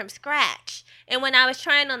starting from scratch? And when I was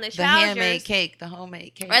trying on the trousers, the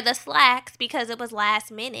homemade cake, or the slacks, because it was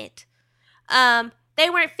last minute, they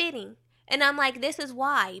weren't fitting. And I'm like, this is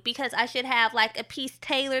why. Because I should have a piece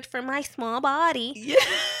tailored for my small body,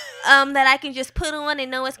 that I can just put on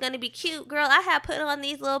and know it's gonna be cute. Girl, I had put on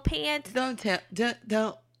these little pants. Don't. It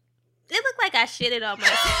looked like I shitted on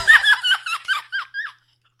myself.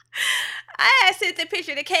 I had sent the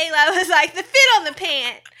picture to Kayla. I was like, the fit on the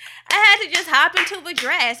pant. I had to just hop into a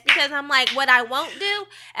dress because I'm like, what I won't do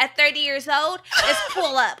at 30 years old is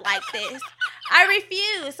pull up like this. I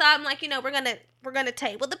refuse. So I'm like, we're gonna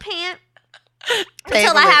table the pant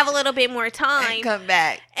until I have a little bit more time. And come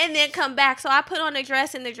back. And then come back. So I put on a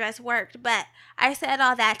dress and the dress worked. But I said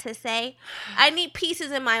all that to say I need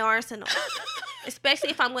pieces in my arsenal. Especially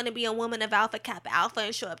if I'm going to be a woman of Alpha Kappa Alpha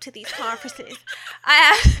and show up to these conferences.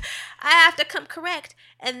 I have to come correct.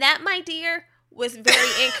 And that, my dear, was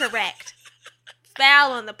very incorrect.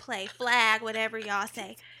 Foul on the play. Flag, whatever y'all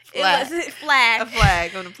say. Flag. It was a flag. A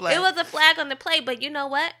flag on the play. It was a flag on the play. But you know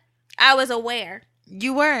what? I was aware.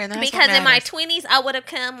 You were. And that's because what in my matters. 20s, I would have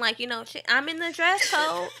come like, shit, I'm in the dress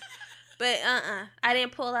code. But I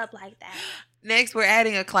didn't pull up like that. Next, we're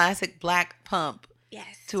adding a classic black pump.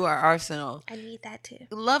 Yes. To our arsenal. I need that too.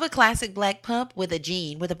 Love a classic black pump with a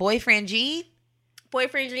jean. With a boyfriend jean.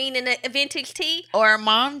 Boyfriend jean and a vintage tee. Or a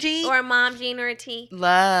mom jean. Or a mom jean or a tee.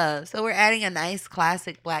 Love. So we're adding a nice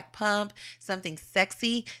classic black pump. Something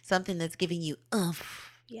sexy. Something that's giving you oomph.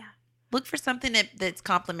 Yeah. Look for something that's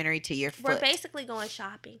complimentary to your foot. We're basically going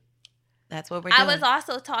shopping. That's what we're doing. I was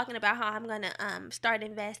also talking about how I'm going to start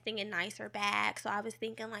investing in nicer bags. So I was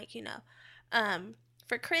thinking like,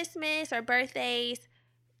 for Christmas or birthdays,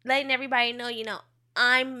 letting everybody know,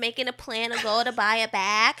 I'm making a plan to go to buy a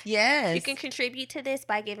bag. Yes. You can contribute to this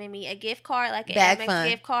by giving me a gift card, like an Bag Amex fund.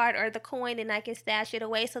 gift card or the coin, and I can stash it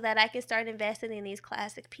away so that I can start investing in these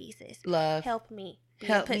classic pieces. Love. Help me be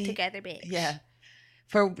Help a put me. together bitch. Yeah.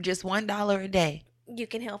 For just $1 a day. You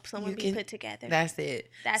can help someone be put together. That's it.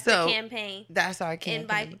 That's So, the campaign. That's our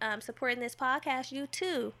campaign. And by supporting this podcast, you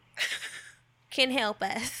too can help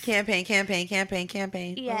us. Campaign.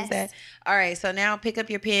 What Yes. was that? All right. So now pick up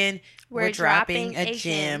your pen. We're dropping a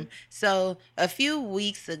gem. So a few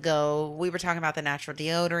weeks ago, we were talking about the natural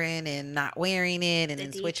deodorant and not wearing it and The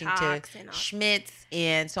then switching to detox and all. Schmidt's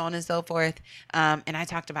and so on and so forth. And I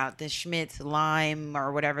talked about the Schmidt's lime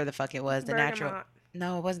or whatever the fuck it was. The natural. Bergamot.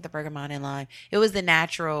 No, it wasn't the bergamot and lime. It was the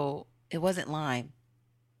natural. It wasn't lime.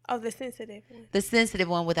 Oh, the sensitive one. The sensitive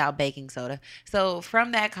one without baking soda. So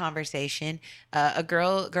from that conversation, a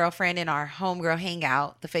girlfriend in our homegirl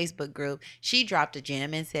hangout, the Facebook group, she dropped a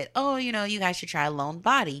gem and said, "Oh, you guys should try Lone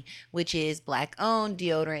Body, which is black-owned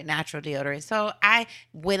deodorant, natural deodorant." So I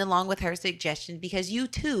went along with her suggestion because you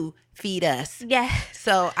too feed us. Yes.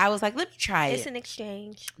 So I was like, let me try It's it. an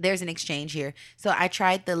exchange. There's an exchange here. So I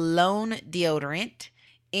tried the Lone deodorant,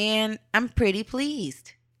 and I'm pretty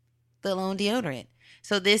pleased. The Lone deodorant.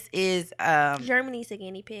 So this is Germany's a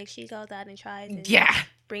guinea pig. She goes out and tries and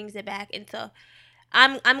brings it back. And so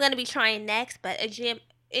I'm gonna be trying next, but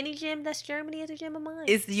any gym that's Germany is a gym of mine.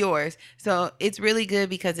 It's yours. So it's really good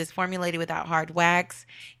because it's formulated without hard wax,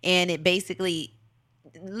 and it basically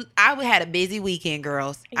I had a busy weekend,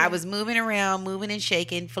 girls. Yeah. I was moving around, moving and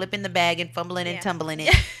shaking, flipping the bag and fumbling and tumbling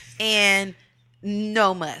it. And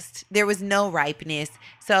no must. There was no ripeness.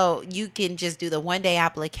 So you can just do the 1-day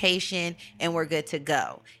application and we're good to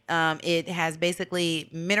go. It has basically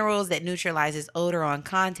minerals that neutralizes odor on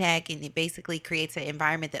contact, and it basically creates an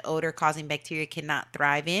environment that odor causing bacteria cannot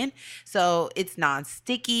thrive in. So it's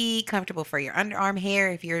non-sticky, comfortable for your underarm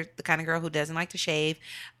hair if you're the kind of girl who doesn't like to shave.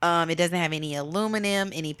 It doesn't have any aluminum,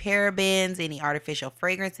 any parabens, any artificial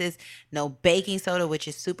fragrances, no baking soda, which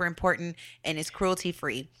is super important, and it's cruelty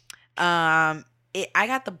free. I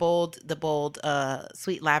got the bold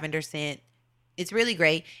sweet lavender scent. It's really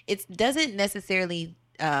great. It doesn't necessarily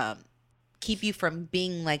keep you from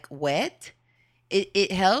being like wet.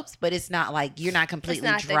 It helps, but it's not like you're not completely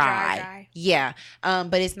It's not the dry. dry. Yeah.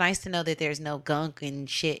 But it's nice to know that there's no gunk and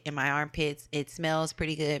shit in my armpits. It smells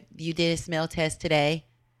pretty good. You did a smell test today,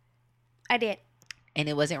 I did. and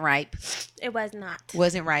it wasn't ripe. It was not.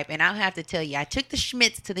 Wasn't ripe. And I'll have to tell you, I took the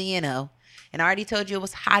Schmidt's to the and I already told you it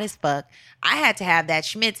was hot as fuck. I had to have that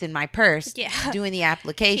Schmidt's in my purse doing the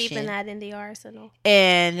application. Keeping that in the arsenal.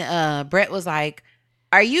 And Brett was like,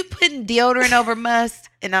 "Are you putting deodorant over must?"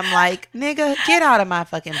 And I'm like, "Nigga, get out of my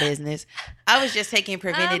fucking business." I was just taking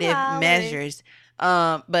preventative measures.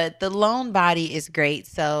 But the Lone Body is great.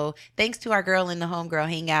 So thanks to our girl in the homegirl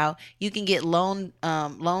hangout, you can get Lone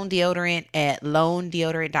deodorant at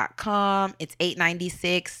lonedeodorant.com. It's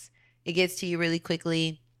 $8.96. It gets to you really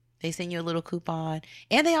quickly. They send you a little coupon.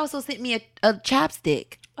 And they also sent me a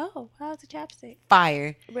chapstick. Oh, how's the chapstick?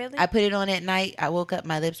 Fire. Really? I put it on at night. I woke up,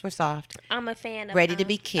 my lips were soft. I'm a fan of ready to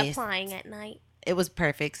be kissed. applying at night. It was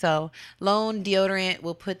perfect. So Lone deodorant,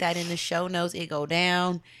 we'll put that in the show notes. It go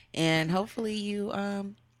down, and hopefully you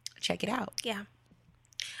check it out. Yeah.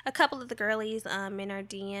 A couple of the girlies in our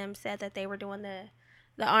DM said that they were doing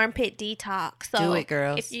the armpit detox. So do it,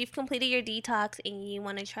 girls. if you've completed your detox and you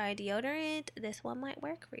want to try deodorant, this one might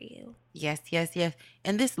work for you. Yes.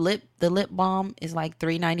 And the lip balm is like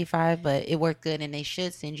 $3.95, but it worked good, and they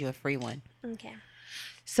should send you a free one. Okay.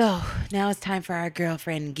 So now it's time for our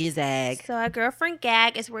girlfriend Gizag. So our girlfriend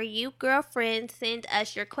gag is where you girlfriends send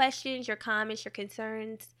us your questions, your comments, your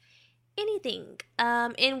concerns, anything.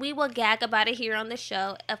 And we will gag about it here on the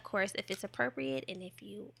show, of course, if it's appropriate and if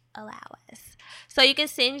you allow us. So you can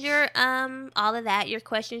send your all of that, your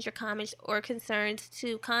questions, your comments, or concerns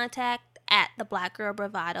to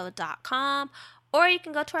contact@theblackgirlbravado.com, or you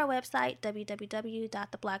can go to our website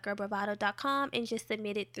www.theblackgirlbravado.com and just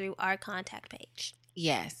submit it through our contact page.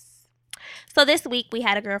 Yes. So this week we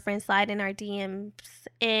had a girlfriend slide in our DMs,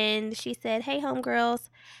 and she said, "Hey, homegirls."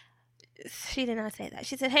 She did not say that.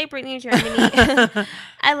 She said, "Hey, Brittany and Germany.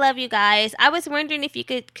 I love you guys. I was wondering if you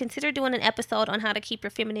could consider doing an episode on how to keep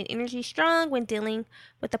your feminine energy strong when dealing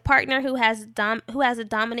with a partner who has a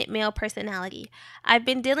dominant male personality. I've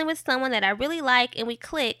been dealing with someone that I really like and we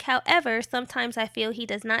click. However, sometimes I feel he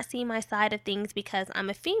does not see my side of things because I'm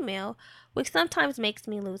a female, which sometimes makes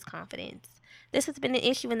me lose confidence. This has been an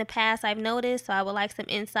issue in the past I've noticed, so I would like some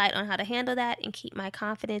insight on how to handle that and keep my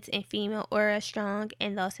confidence and female aura strong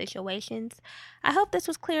in those situations. I hope this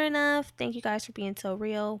was clear enough. Thank you guys for being so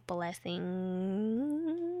real. Blessings."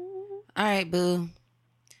 All right, boo.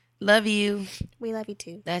 Love you. We love you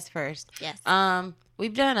too. That's first. Yes.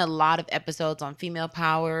 We've done a lot of episodes on female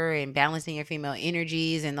power and balancing your female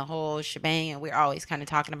energies and the whole shebang, and we're always kind of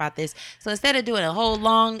talking about this. So instead of doing a whole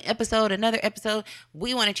long episode, another episode,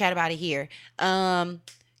 we want to chat about it here.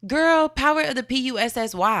 Girl, power of the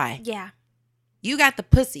PUSSY. Yeah. You got the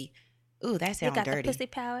pussy. Ooh, that You sounds got dirty. the pussy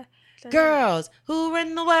power. Girls, who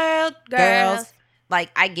run the world? Girls. Like,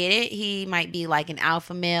 I get it. He might be like an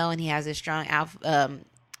alpha male and he has a strong alpha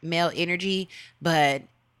male energy, but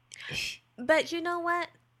you know what?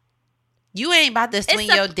 you ain't about to swing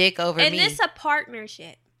your dick over and me. it's a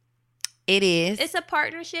partnership. It is. It's a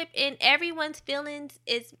partnership, and everyone's feelings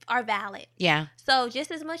are valid. Yeah. So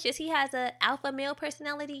just as much as he has an alpha male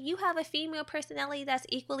personality, you have a female personality that's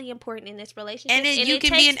equally important in this relationship. And you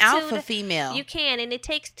can be an alpha female. You can, and it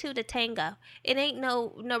takes two to tango. It ain't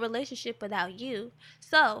no relationship without you.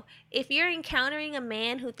 So if you're encountering a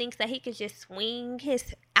man who thinks that he could just swing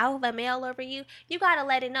his alpha male over you, you got to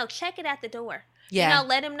let it know. Check it at the door. Yeah.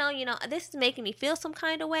 Let him know, this is making me feel some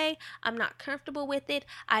kind of way. I'm not comfortable with it.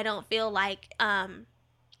 I don't feel like an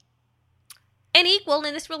equal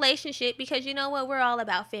in this relationship, because you know what? We're all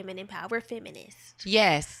about feminine power. We're feminists.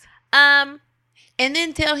 Yes. And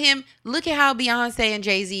then tell him, look at how Beyonce and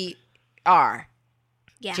Jay-Z are.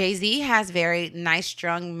 Yeah. Jay-Z has very nice,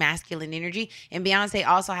 strong masculine energy, and Beyonce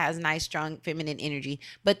also has nice, strong feminine energy.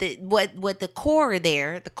 But the core of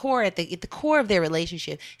their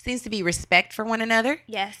relationship seems to be respect for one another.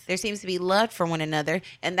 Yes. There seems to be love for one another,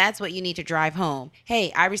 and that's what you need to drive home.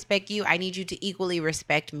 Hey, I respect you. I need you to equally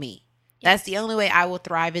respect me. That's the only way I will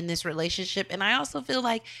thrive in this relationship. And I also feel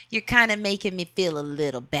like you're kind of making me feel a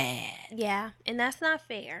little bad. Yeah, and that's not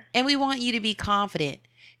fair. And we want you to be confident.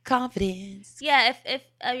 Confidence. Yeah, if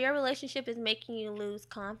your relationship is making you lose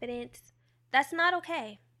confidence, that's not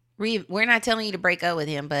okay. We're not telling you to break up with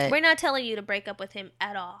him, but we're not telling you to break up with him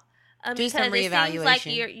at all. Do some reevaluation. It seems like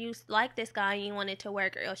you like this guy and you want it to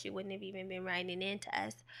work, or else you wouldn't have even been writing into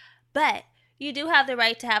us. But you do have the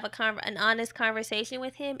right to have an honest conversation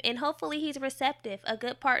with him, and hopefully he's receptive. A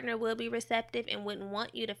good partner will be receptive and wouldn't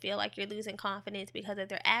want you to feel like you're losing confidence because of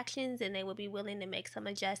their actions, and they will be willing to make some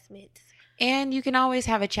adjustments. And you can always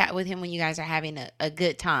have a chat with him when you guys are having a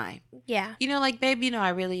good time. Yeah. Like, babe, I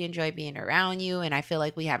really enjoy being around you, and I feel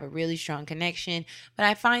like we have a really strong connection. But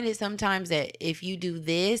I find it sometimes that if you do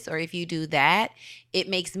this or if you do that, it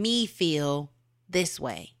makes me feel this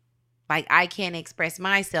way. Like, I can't express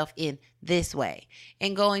myself in this way.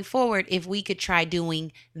 And going forward, if we could try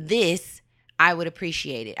doing this, I would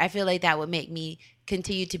appreciate it. I feel like that would make me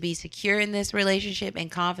continue to be secure in this relationship and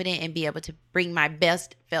confident, and be able to bring my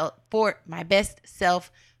best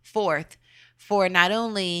self forth for not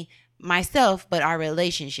only myself, but our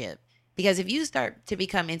relationship. Because if you start to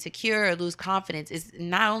become insecure or lose confidence, it's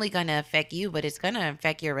not only going to affect you, but it's going to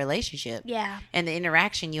affect your relationship. Yeah. And the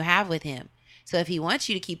interaction you have with him. So if he wants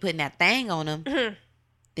you to keep putting that thing on him,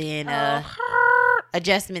 then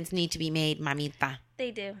adjustments need to be made, mamita.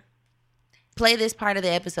 They do. Play this part of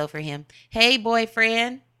the episode for him. Hey,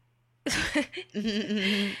 boyfriend.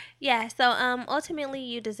 Yeah, so ultimately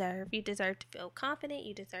you deserve to feel confident,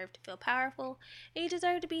 you deserve to feel powerful, and you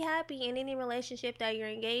deserve to be happy in any relationship that you're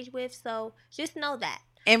engaged with. So just know that.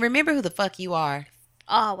 And remember who the fuck you are.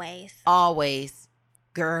 Always. Always.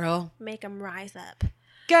 Girl. Make them rise up.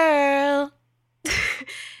 Girl.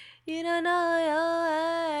 You don't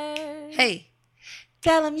know your worth. Hey.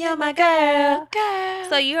 Tell them you're my girl. Girl.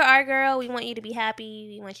 So you're our girl. We want you to be happy.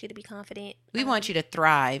 We want you to be confident. We want you to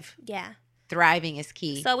thrive. Yeah. Thriving is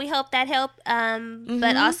key. So we hope that helped.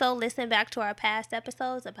 But also listen back to our past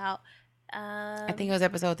episodes about. I think it was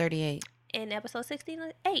episode 38. In episode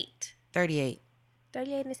 68. 38.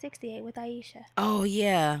 38 and 68 with Aisha. Oh,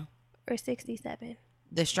 yeah. Or 67.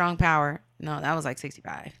 The strong power. No, that was like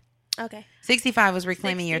 65. Okay. 65 was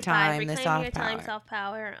reclaiming your time. Reclaiming the soft your power. time, soft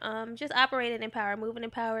power. Just operating in power, moving in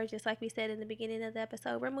power. Just like we said in the beginning of the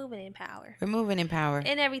episode, we're moving in power. We're moving in power.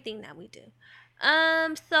 In everything that we do.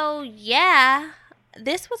 So yeah,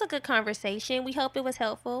 this was a good conversation. We hope it was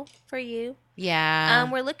helpful for you. Yeah.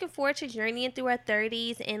 We're looking forward to journeying through our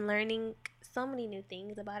 30s and learning so many new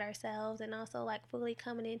things about ourselves, and also like fully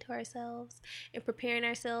coming into ourselves and preparing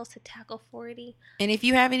ourselves to tackle 40. And if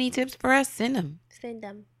you have any tips for us, send them. Send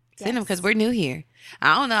them. Send them because we're new here.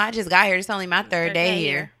 I don't know. I just got here. It's only my third day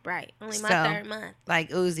here. Right. Only my So, third month. Like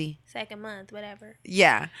Uzi. Second month, whatever.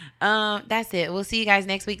 Yeah. That's it. We'll see you guys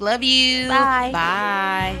next week. Love you. Bye.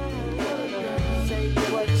 Bye. Say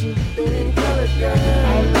what you been, color girl.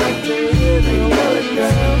 I like to hear the color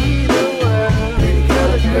girl.